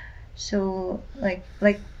 so like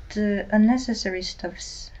the unnecessary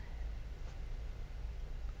stuffs.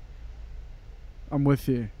 I'm with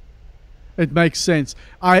you. It makes sense.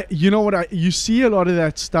 You see a lot of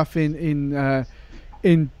that stuff in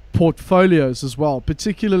portfolios as well,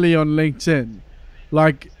 particularly on LinkedIn.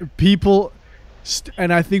 Like, people,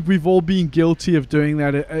 and I think we've all been guilty of doing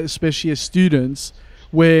that, especially as students,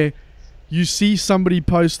 where you see somebody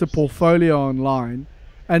post a portfolio online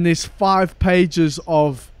and there's 5 pages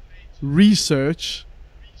of research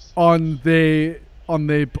on their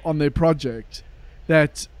project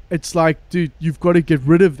that it's like, dude, you've got to get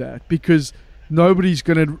rid of that because nobody's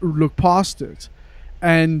going to look past it.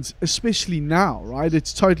 And especially now, right?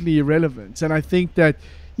 It's totally irrelevant. And I think that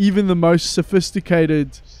even the most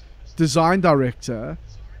sophisticated design director,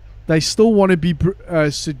 they still want to be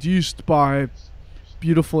seduced by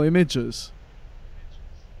beautiful images.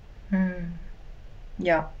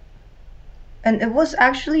 Yeah. And it was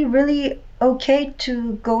actually really okay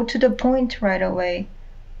to go to the point right away.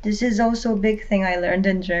 This is also a big thing I learned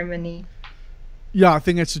in Germany. Yeah, I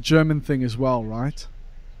think it's a German thing as well, right?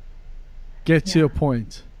 Get to your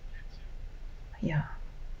point. Yeah.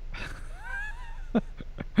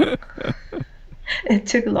 It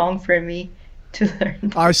took long for me to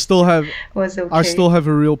learn. I still have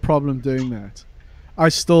a real problem doing that. I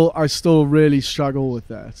still really struggle with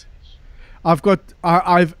that. I've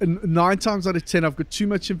 9 times out of 10 I've got too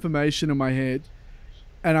much information in my head,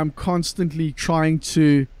 and I'm constantly trying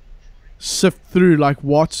to sift through like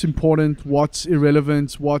what's important, what's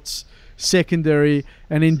irrelevant, what's secondary,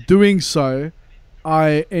 and in doing so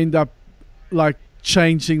I end up like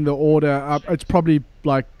changing the order up. It's probably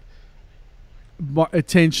like my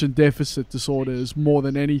attention deficit disorders more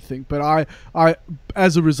than anything, but I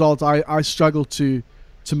as a result I struggle to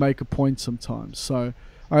make a point sometimes. So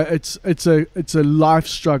it's a life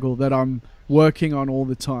struggle that I'm working on all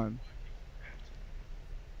the time.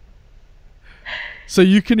 So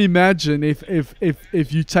you can imagine if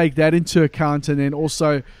you take that into account, and then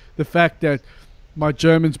also the fact that my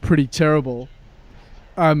German's pretty terrible,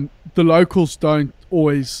 the locals don't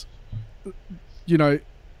always,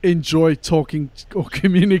 enjoy talking or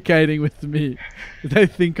communicating with me. They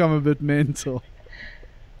think I'm a bit mental.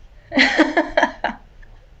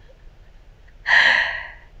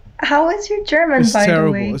 How is your German, it's by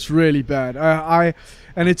terrible. the way? It's really bad.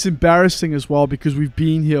 And it's embarrassing as well because we've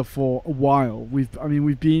been here for a while. We've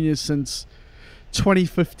been here since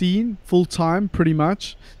 2015, full time, pretty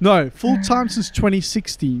much. No, full time since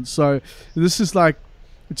 2016. So this is like,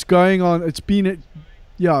 it's going on. It's been,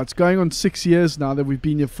 it's going on 6 years now that we've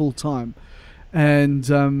been here full time, and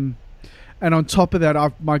on top of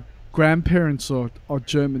that, my grandparents are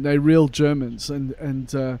German. They're real Germans, and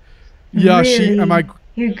Really? and my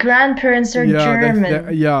Your grandparents are German.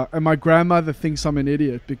 and my grandmother thinks I'm an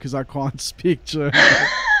idiot because I can't speak German.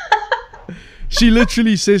 She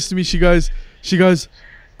literally says to me, she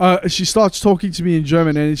starts talking to me in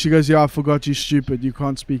German, and she goes, "Yeah, I forgot you're stupid. You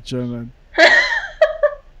can't speak German."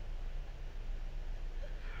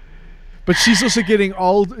 But she's also getting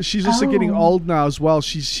old. She's also getting old now as well.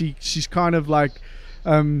 She's kind of like,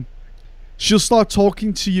 she'll start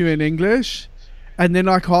talking to you in English, and then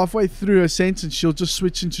like halfway through a sentence, she'll just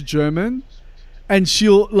switch into German, and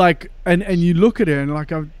she'll like, and you look at her and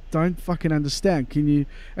like, I don't fucking understand. Can you?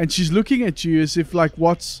 And she's looking at you as if like,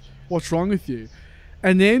 what's wrong with you?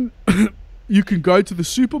 And then you can go to the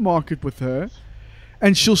supermarket with her,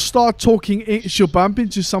 and she'll start talking. She'll bump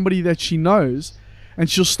into somebody that she knows, and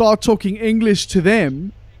she'll start talking English to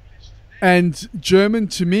them, and German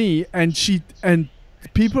to me, and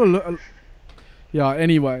people are. Yeah.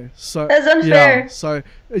 Anyway, so That's unfair. Yeah, so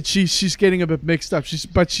she's getting a bit mixed up.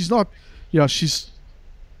 She's not. Yeah, she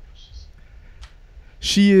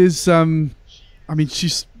is. I mean,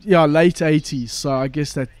 she's late 80s. So I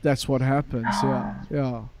guess that's what happens.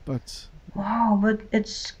 Yeah. But Wow, but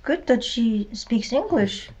it's good that she speaks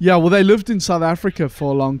English. yeah, well, they lived in South Africa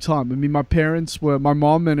for a long time. I mean, my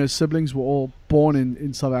mom and her siblings were all born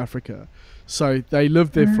in South Africa, so they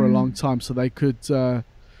lived there for a long time. So they could. They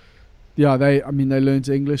learned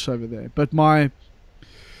English over there. But my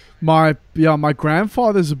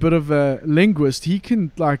grandfather's a bit of a linguist. He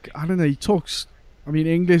can, like, I don't know, he talks, I mean,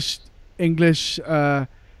 English,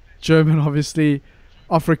 German, obviously,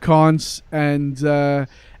 Afrikaans, and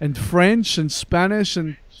French and Spanish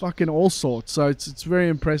and fucking all sorts. So it's very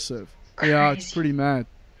impressive. Crazy. Yeah, it's pretty mad.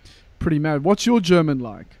 What's your German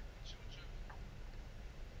like?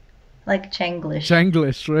 Like Chenglish.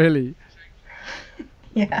 Chenglish, really?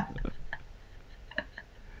 Yeah.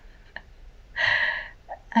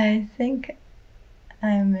 I think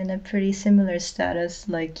I'm in a pretty similar status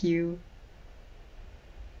like you.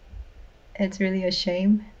 It's really a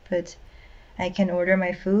shame, but I can order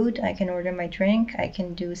my food, I can order my drink, I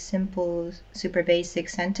can do simple, super basic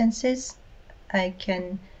sentences, I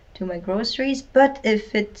can do my groceries, but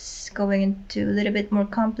if it's going into a little bit more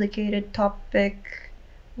complicated topic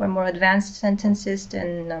or more advanced sentences,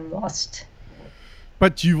 then I'm lost.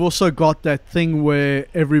 But you've also got that thing where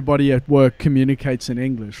everybody at work communicates in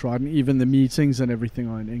English, right? And even the meetings and everything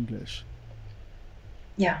are in English.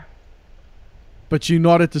 Yeah. But you're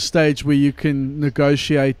not at the stage where you can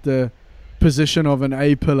negotiate the position of an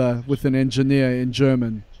A-pillar with an engineer in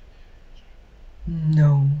German.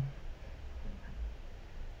 No.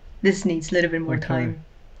 This needs a little bit more time.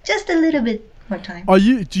 Just a little bit more time.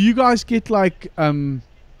 Do you guys get like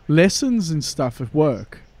lessons and stuff at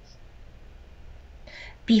work?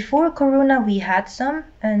 Before Corona, we had some,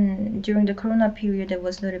 and during the Corona period, it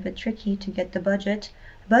was a little bit tricky to get the budget.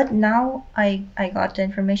 But now I got the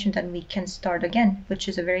information that we can start again, which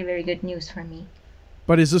is a very, very good news for me.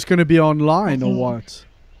 But is this going to be online or what?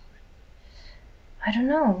 I don't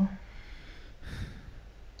know.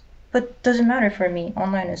 But doesn't matter for me.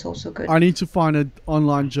 Online is also good. I need to find an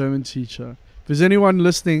online German teacher. If there's anyone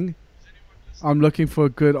listening, I'm looking for a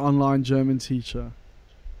good online German teacher.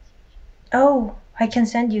 Oh, I can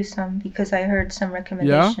send you some because I heard some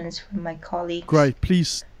recommendations from my colleagues. Great.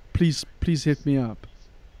 Please hit me up.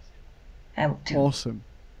 I will too. Awesome.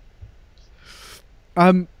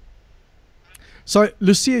 So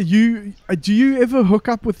Lucia, do you ever hook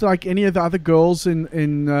up with like any of the other girls in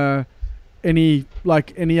any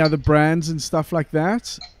other brands and stuff like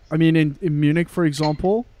that? I mean, in Munich, for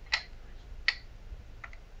example.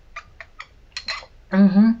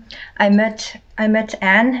 I met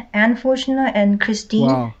Anne Forschner and Christine.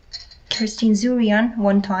 Wow. Christine Zurian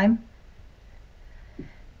one time.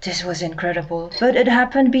 This was incredible, but it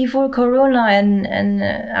happened before Corona, and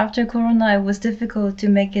after Corona, it was difficult to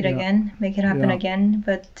make it happen again.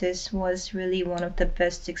 But this was really one of the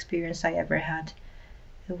best experience I ever had.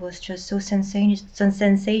 It was just so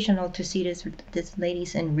sensational to see these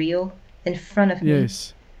ladies in real in front of me.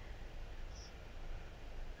 Yes.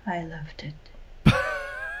 I loved it.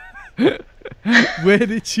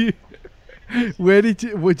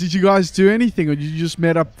 Did you guys do anything, or did you just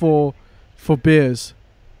met up for beers?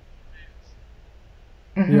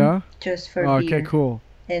 Yeah, just for beer. Okay, cool.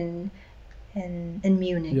 In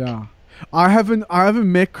Munich. Yeah, I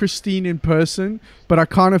haven't met Christine in person, but I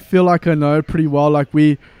kind of feel like I know her pretty well. Like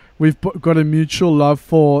we've got a mutual love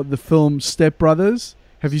for the film Step Brothers.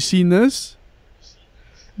 Have you seen this?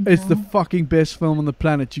 It's the No. fucking best film on the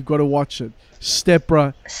planet. You got to watch it. Step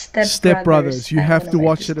Brothers. You I'm have gonna to write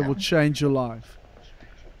watch this it. It will down. change your life.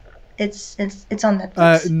 It's on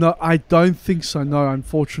Netflix. No, I don't think so. No,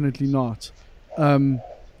 unfortunately not.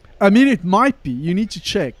 I mean, it might be. You need to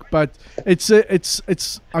check, but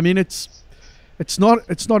I mean, it's not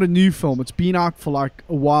a new film. It's been out for like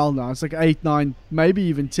a while now. It's like 8, 9, maybe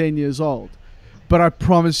even 10 years old. But I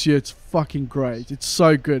promise you, it's fucking great. It's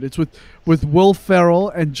so good. It's with Will Ferrell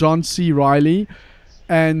and John C. Reilly,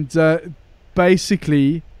 and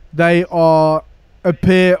basically they are a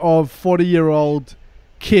pair of 40-year-old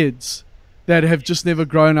kids that have just never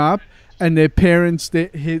grown up, and their parents,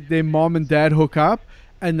 their mom and dad hook up,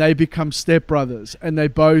 and they become stepbrothers, and they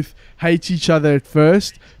both hate each other at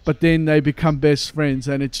first, but then they become best friends,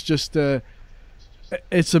 and it's just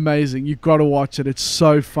it's amazing. You've got to watch it. It's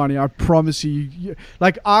so funny. I promise you.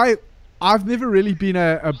 Like I've never really been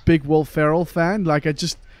a big Will Ferrell fan. Like I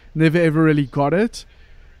just never ever really got it.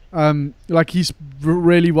 Like he's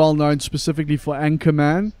really well known specifically for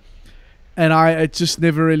Anchorman, and it just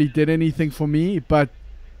never really did anything for me. But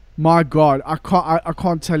my God, I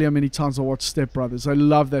can't tell you how many times I watched Step Brothers. I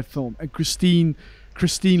love that film, and Christine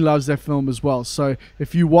loves that film as well. So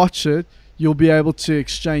if you watch it, you'll be able to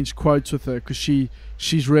exchange quotes with her because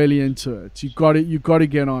she's really into it. You got to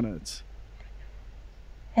get on it.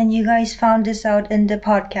 And you guys found this out in the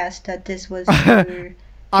podcast that this was your movie?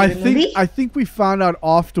 I think we found out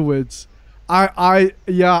afterwards. I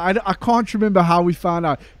can't remember how we found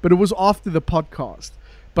out, but it was after the podcast.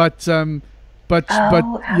 But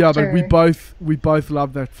after. we both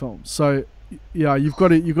love that film. So yeah, you've got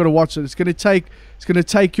to watch it. It's gonna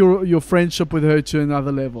take your friendship with her to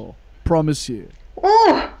another level. Promise you.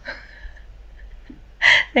 Oh,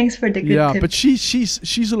 thanks for the good tip. But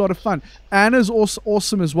she's a lot of fun. Anna's also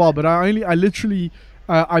awesome as well. But I literally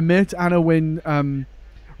met Anna when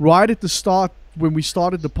right at the start when we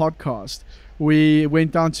started the podcast. We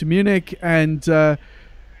went down to Munich, and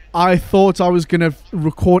I thought I was gonna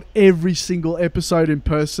record every single episode in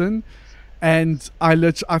person, and I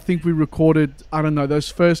think we recorded, I don't know, those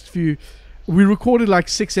first few. We recorded like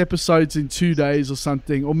 6 episodes in 2 days or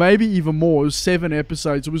something, or maybe even more. It was 7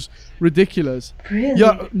 episodes. It was ridiculous. Really?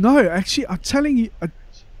 Yeah. No, actually, I'm telling you.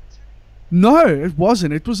 No, it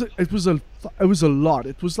wasn't. It was a lot.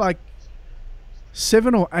 It was like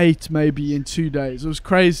 7 or 8 maybe in 2 days. It was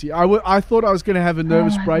crazy. I thought I was going to have a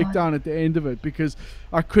nervous breakdown at the end of it because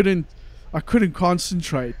I couldn't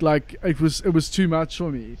concentrate. Like it was too much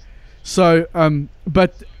for me. So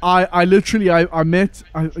but I literally met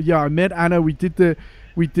Anna. We did the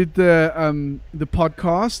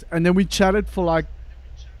podcast, and then we chatted for like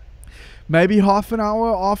maybe half an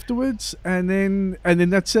hour afterwards, and then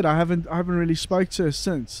that's it. I haven't really spoke to her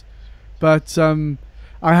since. But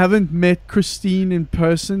I haven't met Christine in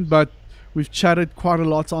person, but we've chatted quite a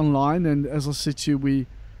lot online, and as I said to you,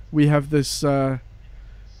 we have this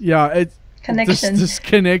connection. This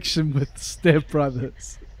connection with Step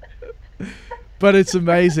Brothers. But it's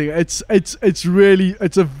amazing. It's a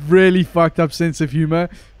really fucked up sense of humor,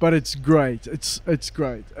 but it's great. It's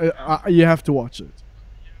great. You have to watch it.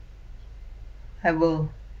 I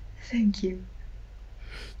will. Thank you.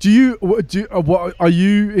 What are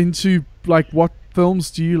you into? Like, what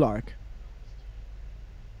films do you like?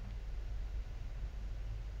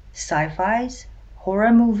 Sci-fis,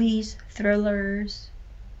 horror movies, thrillers,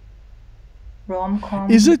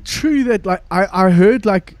 rom-com. Is it true that like I heard,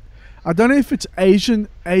 like, I don't know if it's Asian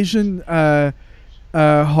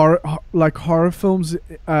horror films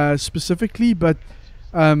specifically, but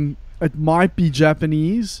it might be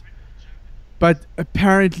Japanese. But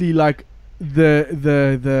apparently, like the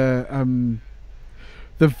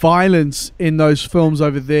violence in those films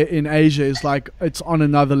over there in Asia is like it's on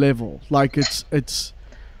another level. Like it's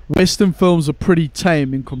Western films are pretty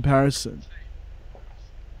tame in comparison.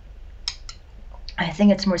 I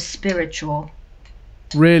think it's more spiritual.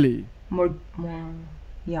 Really? More,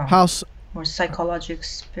 yeah. More psychological,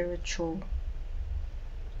 spiritual.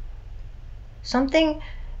 Something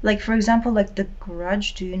like, for example, like The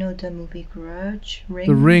Grudge. Do you know the movie Grudge? Ring?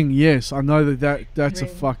 The Ring, yes. I know that's Ring.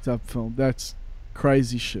 a fucked up film. That's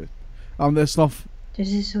crazy shit. That's not.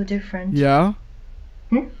 This is so different. Yeah.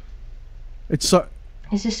 It's so.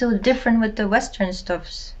 This is so different with the Western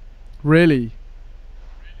stuffs. Really?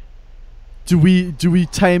 Do we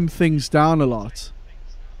tame things down a lot?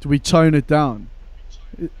 Do we tone it down?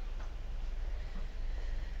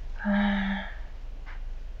 I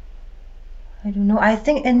don't know. I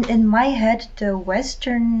think in my head, the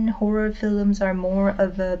Western horror films are more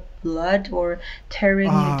of a blood or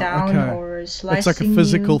tearing you down or slicing you. It's like a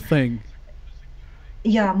physical thing.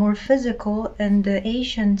 yeah, more physical, and the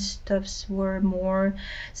Asian stuffs were more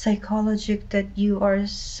psychologic, that you are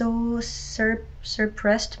so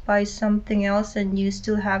suppressed by something else, and you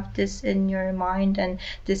still have this in your mind, and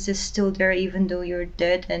this is still there even though you're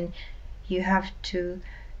dead, and you have to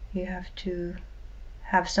you have to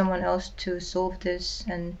have someone else to solve this,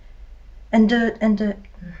 and the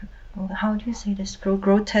how do you say this,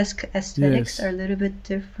 grotesque aesthetics Yes. are a little bit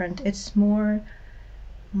different. It's more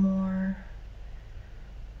more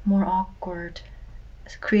awkward,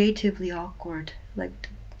 creatively awkward, like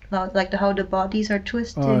how the bodies are Oh,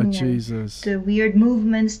 twisting, and Jesus. the weird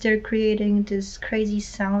movements they're creating, this crazy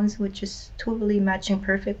sounds, which is totally matching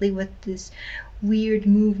perfectly with this weird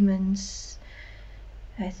movements.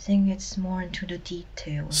 I think it's more into the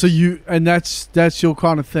details. So and that's your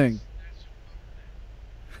kind of thing.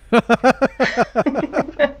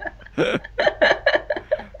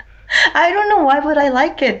 I don't know why, but I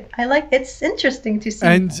like it. It's interesting to see.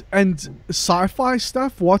 And sci-fi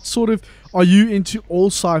stuff. What sort of are you into? All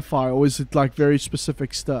sci-fi, or is it like very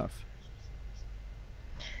specific stuff?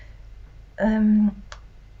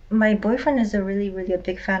 My boyfriend is a really a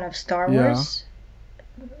big fan of Star Yeah. Wars,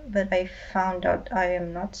 but I found out I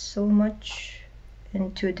am not so much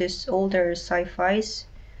into this older sci-fis.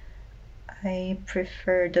 I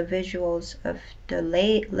prefer the visuals of the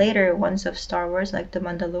later ones of Star Wars, like the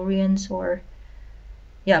Mandalorians, or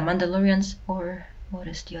Mandalorians, or what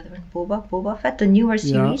is the other one? Boba Fett, the newer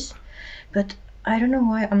Yeah. series. But I don't know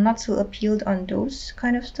why I'm not so appealed on those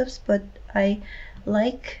kind of stuffs, but I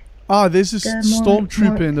like Ah, there's a the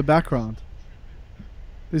stormtrooper more in the background.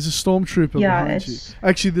 There's a stormtrooper yeah, behind you. it's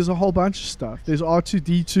Actually, there's a whole bunch of stuff. There's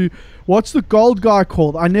R2D2. What's the gold guy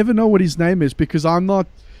called? I never know what his name is because I'm not.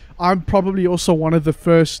 I'm probably also one of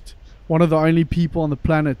the only people on the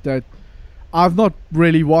planet that I've not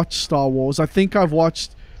really watched Star Wars. I think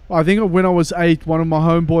when I was 8, one of my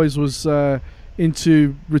homeboys was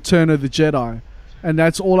into Return of the Jedi, and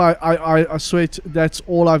that's all I swear that's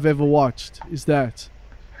all I've ever watched is that.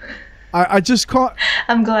 I just can't.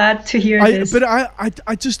 I'm glad to hear this. But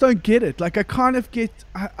I just don't get it. Like I kind of get.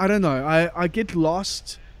 I don't know. I get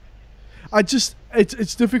lost.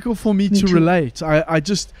 It's difficult for me to too. relate.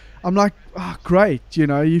 I'm like, great.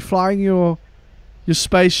 You're flying your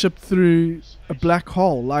spaceship through a black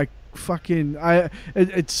hole. Like fucking.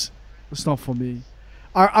 It's not for me.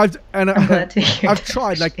 I'm glad to hear I've that,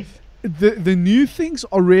 tried. Like actually. the new things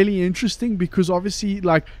are really interesting because obviously,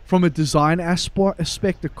 like from a design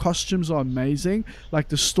aspect, the costumes are amazing. Like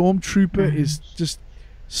the stormtrooper is just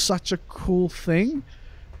such a cool thing,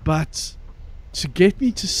 but to get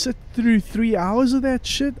me to sit through 3 hours of that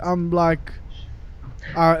shit, I'm like,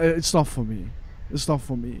 it's not for me. It's not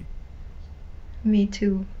for me. Me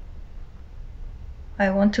too. I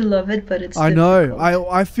want to love it, but it's I know. difficult.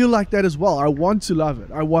 I feel like that as well. I want to love it.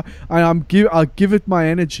 I'll give it my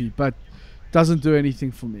energy, but it doesn't do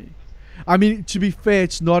anything for me. I mean, to be fair,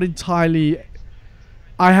 it's not entirely.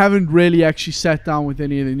 I haven't really actually sat down with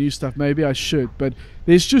any of the new stuff. Maybe I should, but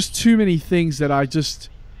there's just too many things that I just.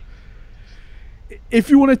 If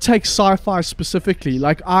you want to take sci-fi specifically,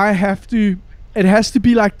 like it has to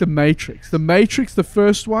be like The Matrix. The Matrix, the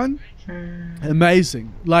first one,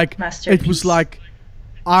 amazing. Like it was Masterpiece. like.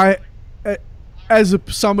 As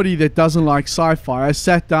somebody that doesn't like sci-fi, I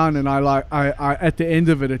sat down and I at the end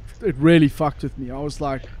of it really fucked with me. I was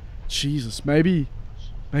like, Jesus, maybe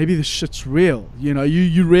this shit's real.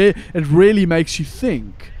 It really makes you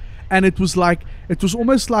think. And it was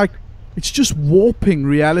almost like it's just warping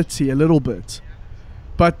reality a little bit.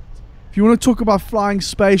 But if you want to talk about flying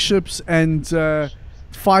spaceships and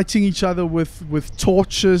fighting each other with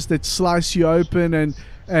torches that slice you open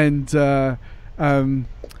and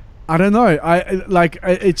I don't know.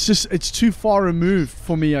 It's too far removed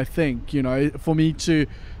for me. I think for me to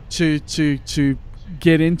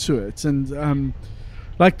get into it, and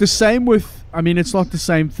like the same with. I mean, it's not the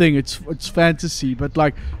same thing. It's fantasy, but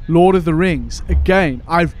like Lord of the Rings. Again,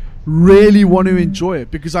 I really want to enjoy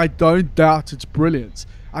it because I don't doubt its brilliance.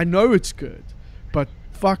 I know it's good, but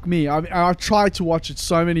fuck me. I've tried to watch it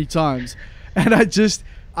so many times, and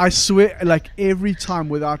I swear, like every time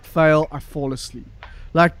without fail, I fall asleep.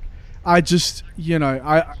 Like I just,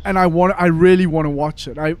 I really want to watch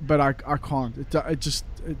it. But I can't. It does.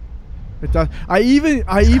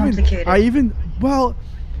 Complicated. Well,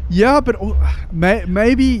 yeah, but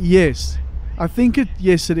maybe yes. I think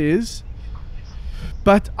yes, it is.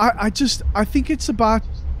 But I think it's about,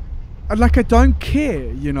 like I don't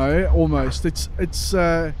care, almost. It's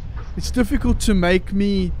difficult to make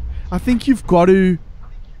me. I think you've got to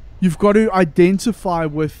identify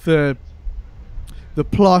with the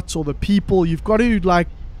plot or the people. You've got to like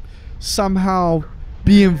somehow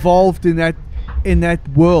be involved in that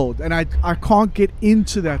world, and I can't get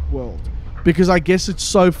into that world because I guess it's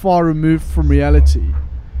so far removed from reality.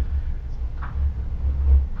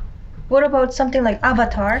 What about something like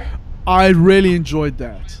Avatar? I really enjoyed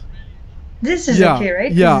that. This is okay,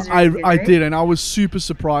 right? Yeah, this is really good, I right? did, and I was super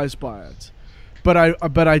surprised by it. But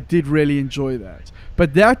I did really enjoy that.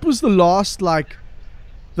 But that was the last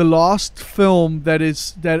film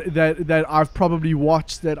that I've probably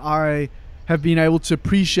watched that I have been able to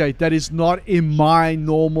appreciate that is not in my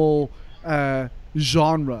normal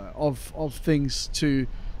genre of things to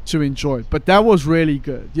enjoy. But that was really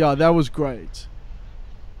good. Yeah, that was great.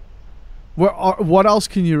 What else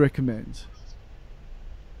can you recommend?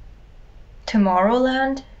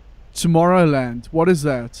 Tomorrowland? Tomorrowland. What is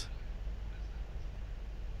that?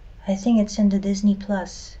 I think it's in the Disney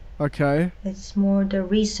Plus. Okay. It's more the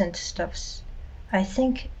recent stuffs. I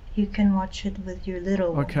think you can watch it with your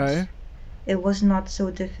little ones. Okay. It was not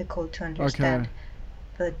so difficult to understand. Okay.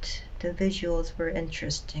 But the visuals were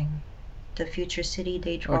interesting. The future city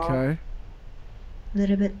they draw. Okay. A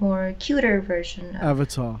little bit more cuter version of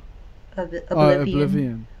Avatar.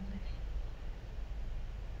 Oblivion.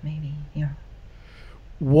 Maybe, yeah.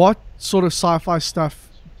 What sort of sci-fi stuff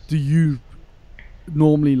do you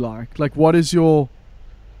normally like? Like, what is your...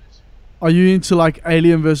 Are you into like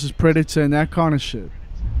Alien versus Predator and that kind of shit?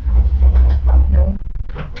 No.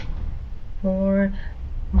 More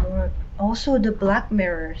also the Black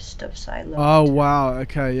Mirror stuffs I love. Oh wow,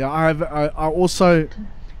 okay, yeah. I also,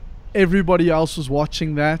 everybody else was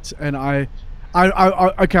watching that, and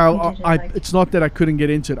it's not that I couldn't get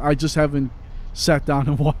into it. I just haven't sat down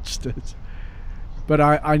and watched it. But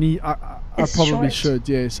I probably short. should,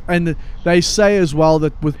 yes. And they say as well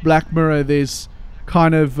that with Black Mirror, there's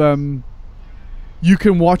kind of you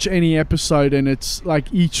can watch any episode, and it's like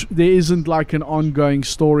there isn't like an ongoing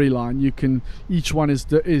storyline. Each one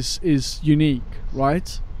is unique,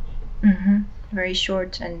 right? Mm-hmm. Very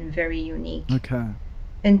short and very unique. Okay.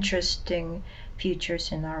 Interesting future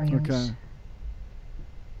scenarios. Okay.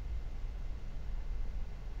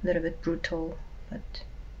 A little bit brutal, but.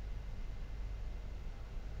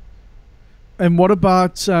 And what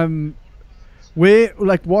about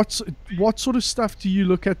what sort of stuff do you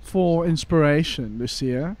look at for inspiration,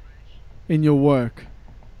 Lucia, in your work?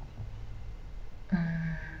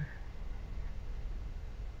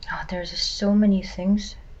 There's so many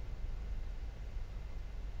things.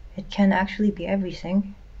 It can actually be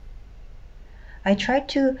everything. I try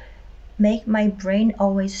to make my brain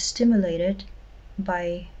always stimulated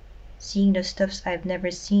by seeing the stuffs I've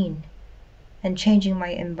never seen and changing my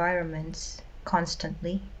environments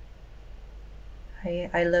constantly.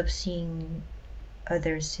 I love seeing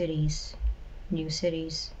other cities, new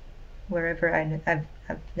cities, wherever I've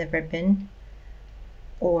never been,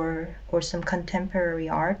 or some contemporary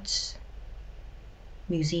arts,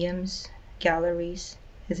 museums, galleries.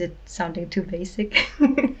 Is it sounding too basic?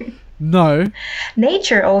 No.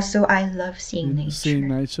 Nature also, I love seeing nature. Seeing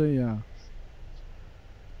nature, yeah.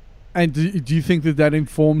 And do you think that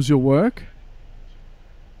informs your work?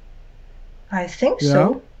 I think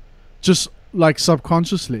so. Just like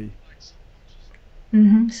subconsciously?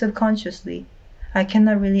 Subconsciously. I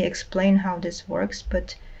cannot really explain how this works,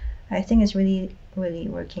 but I think it's really, really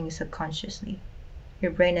working subconsciously.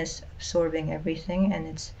 Your brain is absorbing everything and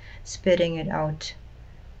it's spitting it out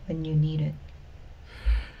when you need it.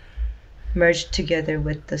 Merged together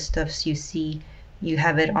with the stuffs you see, you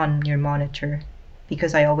have it on your monitor,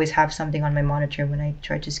 because I always have something on my monitor when I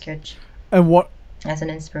try to sketch. And what as an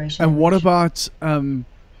inspiration? And what about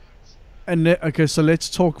okay, so let's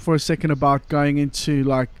talk for a second about going into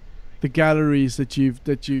like the galleries that you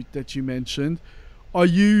mentioned.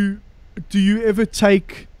 Do you ever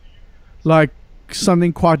take like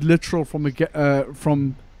something quite literal from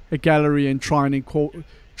a gallery and try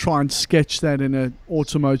and sketch that in an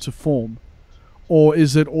automotive form, or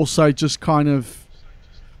is it also just kind of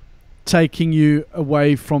taking you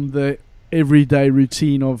away from the everyday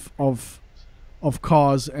routine of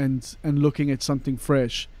cars and looking at something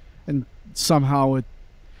fresh, and somehow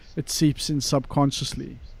it seeps in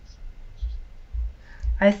subconsciously?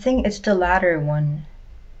 I think it's the latter one.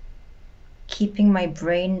 Keeping my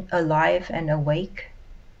brain alive and awake.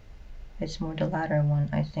 It's more the latter one,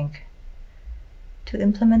 I think. To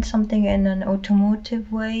implement something in an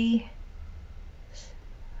automotive way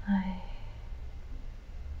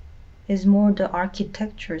is more the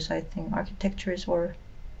architectures, I think. Architectures or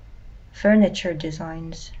furniture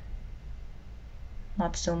designs.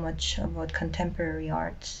 Not so much about contemporary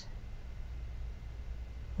arts.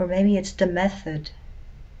 Or maybe it's the method.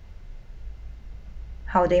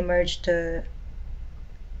 How they merge the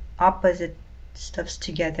opposite stuffs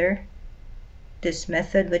together. This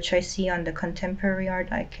method, which I see on the contemporary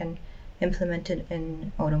art, I can implement it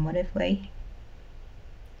in automotive way.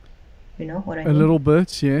 You know what I mean? A little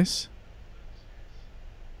bit, yes.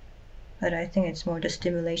 But I think it's more the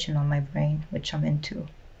stimulation on my brain, which I'm into.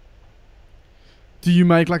 Do you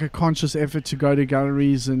make like a conscious effort to go to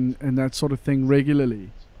galleries and that sort of thing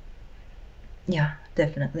regularly? Yeah,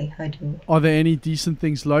 definitely, I do. Are there any decent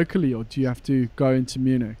things locally, or do you have to go into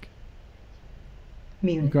Munich?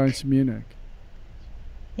 Munich. You're going to Munich?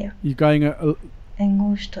 Yeah. You're going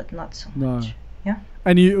Ingolstadt, not so much. No. Yeah.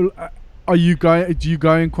 And do you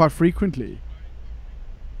go in quite frequently?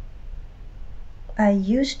 I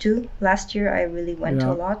used to. Last year I really went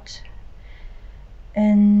Yeah. a lot.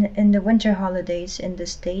 And in the winter holidays in the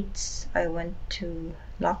States, I went to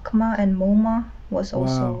LACMA and MoMA. Was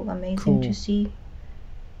also Wow, amazing cool. to see.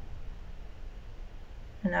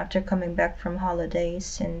 And after coming back from holidays,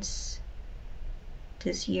 since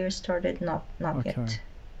this year started, not Okay. yet.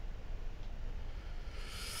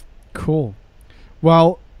 Cool.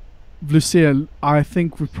 Well, Lucia, I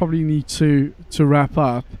think we probably need to wrap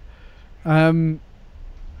up. Do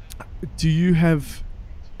you have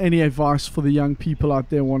any advice for the young people out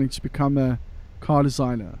there wanting to become a car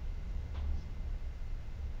designer?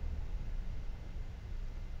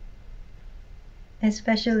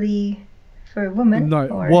 Especially for women? No,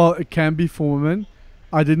 or well, it can be for women.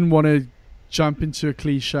 I didn't want to jump into a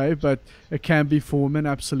cliche, but it can be for women,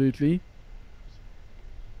 absolutely.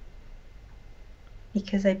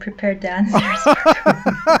 because I prepared the answers.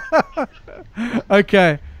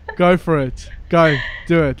 Okay, go for it. Go,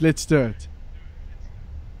 do it. Let's do it.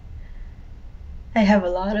 I have a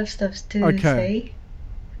lot of stuff to Okay. say.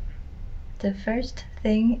 The first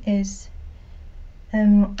thing is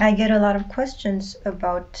I get a lot of questions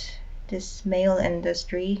about this male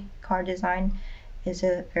industry. Car design is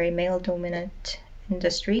a very male dominant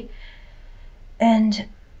industry. And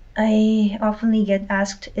I often get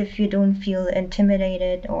asked if you don't feel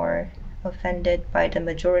intimidated or offended by the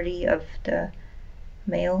majority of the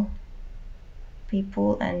male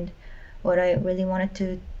people. And what I really wanted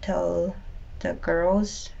to tell the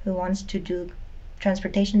girls who wants to do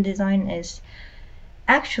transportation design is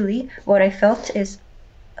actually what I felt is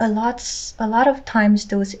a lot of times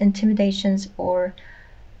those intimidations or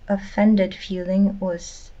offended feeling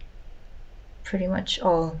was pretty much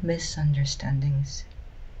all misunderstandings.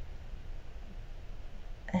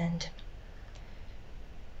 And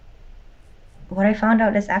what I found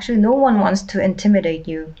out is actually no one wants to intimidate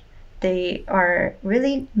you. They are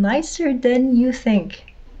really nicer than you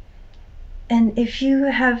think. And if you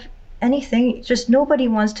have anything, just nobody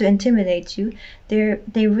wants to intimidate you.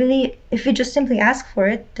 They really, if you just simply ask for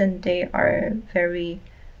it, then they are very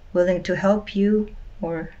willing to help you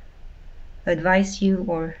or advise you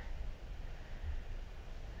or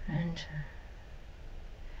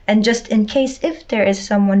and just in case if there is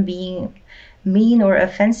someone being mean or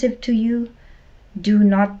offensive to you, do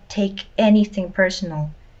not take anything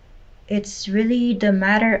personal. It's really the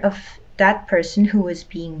matter of that person who is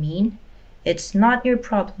being mean. It's not your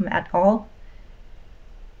problem at all.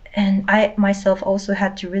 And I myself also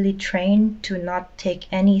had to really train to not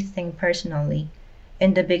take anything personally.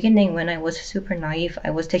 In the beginning, when I was super naive, I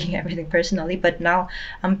was taking everything personally, but now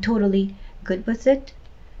I'm totally good with it.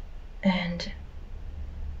 And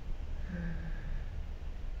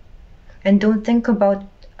don't think about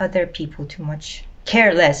other people too much.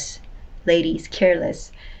 Care less, ladies, care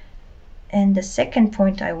less. And the second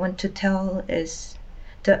point I want to tell is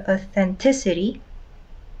the authenticity.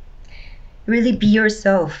 Really be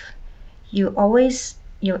yourself. You always,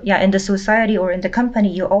 in the society or in the company,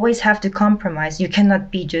 you always have to compromise. You cannot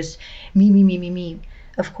be just me,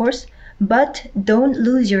 of course. But don't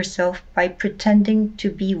lose yourself by pretending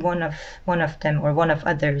to be one of them or one of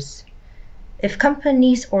others. If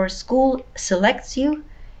companies or school selects you,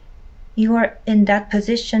 you are in that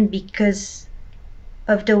position because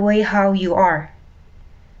of the way how you are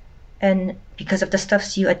and because of the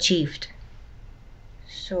stuffs you achieved.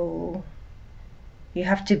 So you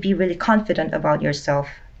have to be really confident about yourself.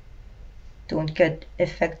 Don't get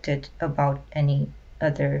affected about any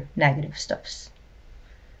other negative stuffs.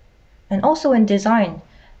 And also in design,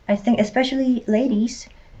 I think especially ladies,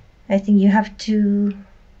 I think you have to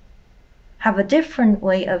have a different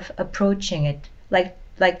way of approaching it. Like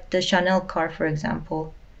the Chanel car, for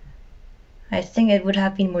example. I think it would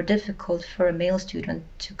have been more difficult for a male student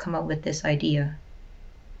to come up with this idea.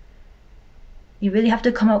 You really have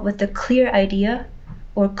to come up with a clear idea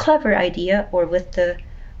or clever idea or with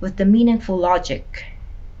the meaningful logic.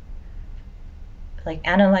 like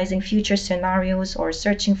analyzing future scenarios or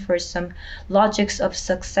searching for some logics of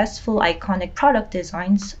successful iconic product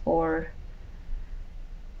designs, or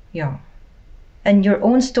yeah. And your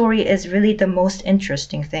own story is really the most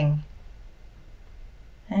interesting thing.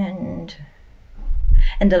 And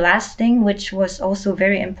the last thing, which was also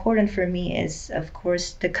very important for me, is of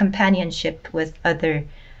course the companionship with other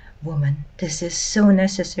women. This is so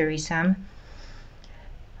necessary, Sam.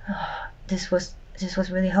 This was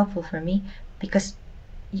really helpful for me because,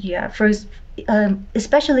 yeah, first,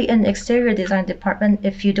 especially in exterior design department,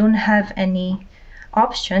 if you don't have any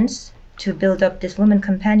options to build up this woman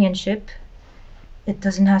companionship, it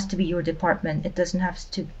doesn't have to be your department. It doesn't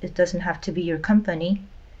have to be your company.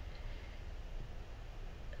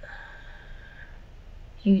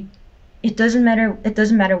 It doesn't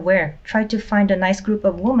matter where. Try to find a nice group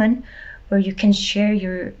of women where you can share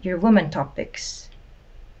your woman topics.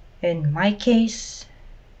 In my case,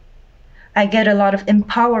 I get a lot of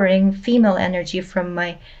empowering female energy from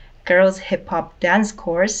my girls hip hop dance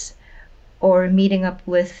course, or meeting up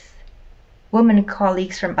with women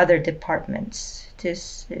colleagues from other departments.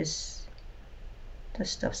 This is the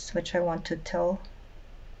stuff which I want to tell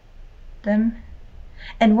them.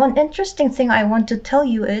 And one interesting thing I want to tell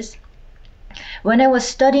you is, when I was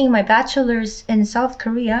studying my bachelor's in South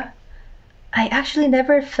Korea, I actually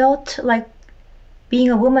never felt like being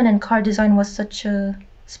a woman in car design was such a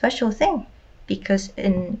special thing, because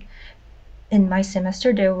in my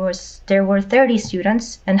semester there were 30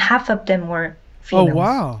 students and half of them were females. Oh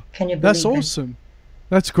wow. Can you believe That's it? awesome.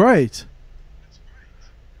 That's great.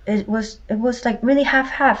 It was like really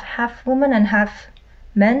half women and half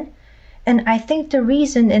men. And I think the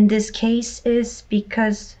reason in this case is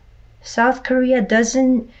because South Korea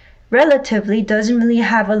relatively doesn't really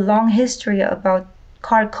have a long history about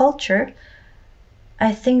car culture.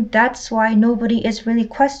 I think that's why nobody is really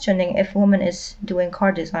questioning if woman is doing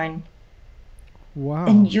car design. Wow.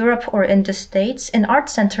 In Europe or in the States, in art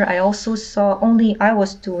center, I also saw I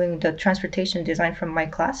was doing the transportation design from my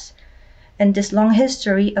class. And this long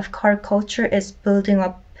history of car culture is building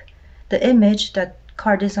up the image that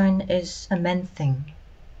car design is a men thing.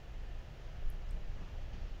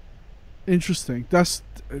 Interesting. That's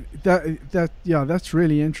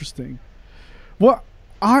really interesting. What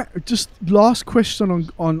I just last question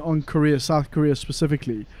on Korea, South Korea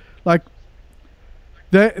specifically. Like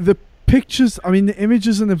the pictures, I mean the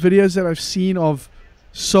images and the videos that I've seen of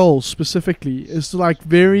Seoul specifically is like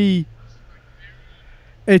very,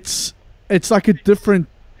 it's like a different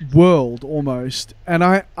world almost. And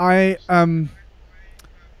I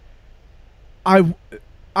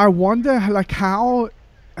wonder like how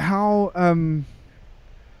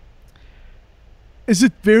has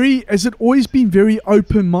it always been very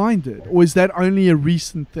open-minded, or is that only a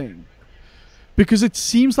recent thing? Because it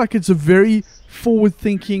seems like it's a very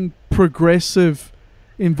forward-thinking, progressive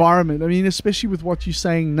environment. I mean, especially with what you're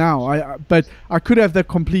saying now. But I could have that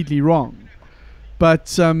completely wrong.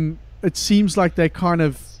 But it seems like they're kind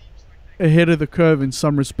of ahead of the curve in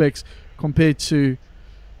some respects compared to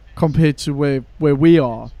where we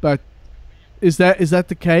are. But is that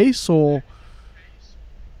the case, or?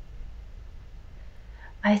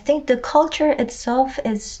 I think the culture itself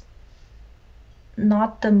is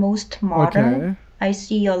not the most modern. Okay. I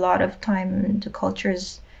see a lot of time the culture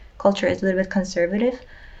is a little bit conservative,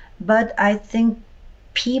 but I think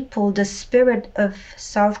the spirit of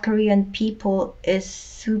South Korean people is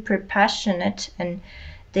super passionate, and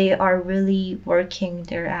they are really working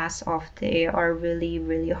their ass off. They are really,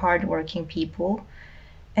 really hardworking people.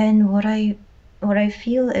 And what I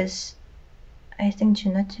feel is, I think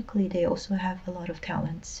genetically they also have a lot of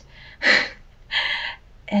talents.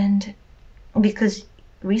 And because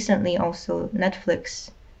recently also Netflix,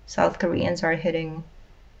 South Koreans are hitting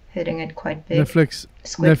it quite big. Netflix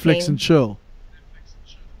Game. and chill.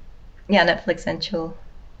 Yeah, Netflix and chill.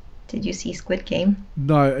 Did you see Squid Game?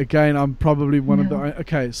 No, again, I'm probably one of the...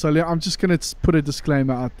 Okay, so I'm just going to put a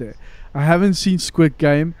disclaimer out there. I haven't seen Squid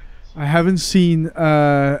Game. I haven't seen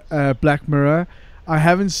Black Mirror. I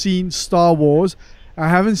haven't seen Star Wars. I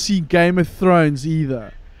haven't seen Game of Thrones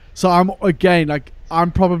either. So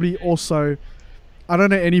I'm probably also... I don't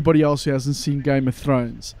know anybody else who hasn't seen Game of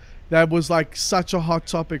Thrones. That was like such a hot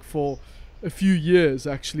topic for a few years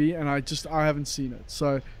actually, and I haven't seen it.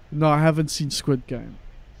 So no, I haven't seen Squid Game.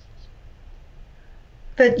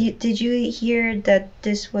 But did you hear that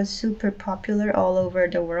this was super popular all over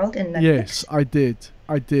the world in Netflix? Yes, I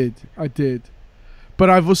did. But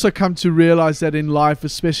I've also come to realize that in life,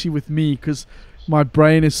 especially with me, because my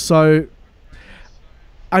brain is so...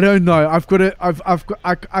 I don't know. I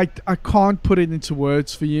can't put it into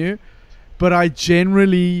words for you, but I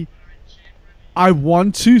generally I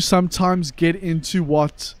want to sometimes get into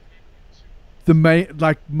what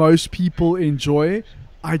the most people enjoy.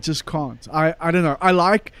 I just can't. I don't know. I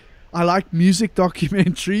like music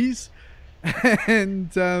documentaries,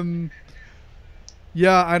 and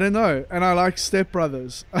yeah, I don't know. And I like Step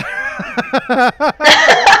Brothers.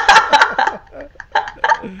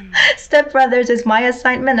 Step Brothers is my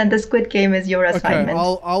assignment, and the Squid Game is your assignment.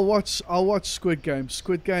 Okay, I'll watch Squid Game.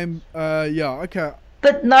 Squid Game. Yeah. Okay.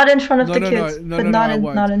 But not in front of the kids. I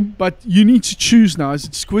won't. But you need to choose now. Is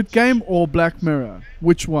it Squid Game or Black Mirror?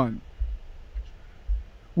 Which one?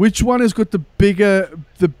 Which one has got the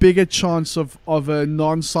bigger chance of a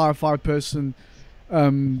non-sci-fi person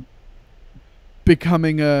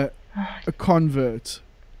becoming a convert?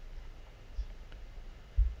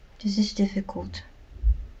 This is difficult.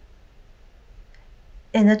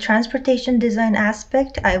 In the transportation design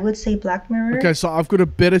aspect, I would say Black Mirror. Okay, so I've got a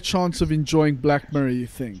better chance of enjoying Black Mirror, you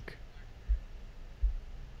think?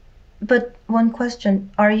 But one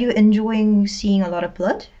question, are you enjoying seeing a lot of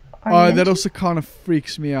blood? That also kind of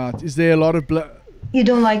freaks me out. Is there a lot of blood? You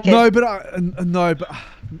don't like it? No, but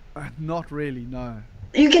not really, no.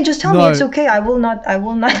 You can just tell me it's okay. I will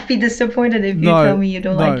not be disappointed if you tell me you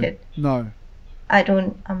don't like it. No.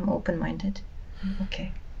 I'm open-minded.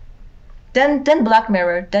 Okay. Then Black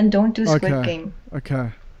Mirror. Then don't do Squid Game.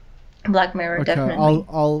 Okay. Black Mirror, definitely.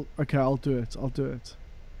 I'll do it.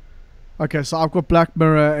 Okay, so I've got Black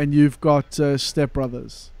Mirror and you've got Step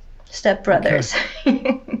Brothers. Step Brothers.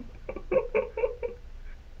 Okay.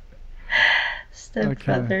 Step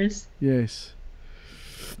Brothers. Yes.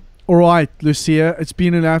 All right, Lucia, it's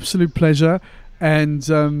been an absolute pleasure, and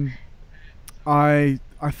I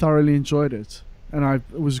thoroughly enjoyed it, and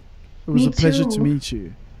it was a pleasure to meet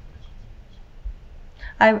you.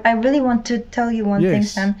 I really want to tell you one thing,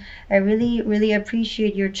 Sam. I really, really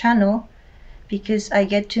appreciate your channel because I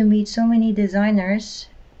get to meet so many designers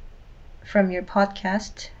from your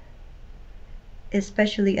podcast,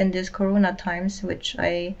 especially in this Corona times, which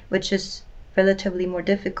is relatively more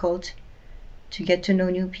difficult to get to know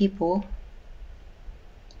new people.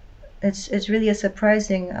 It's really a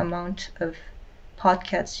surprising amount of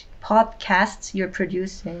podcasts you're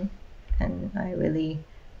producing, and I really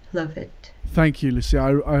love it. Thank you, Lucia.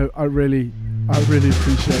 I really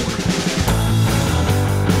appreciate it.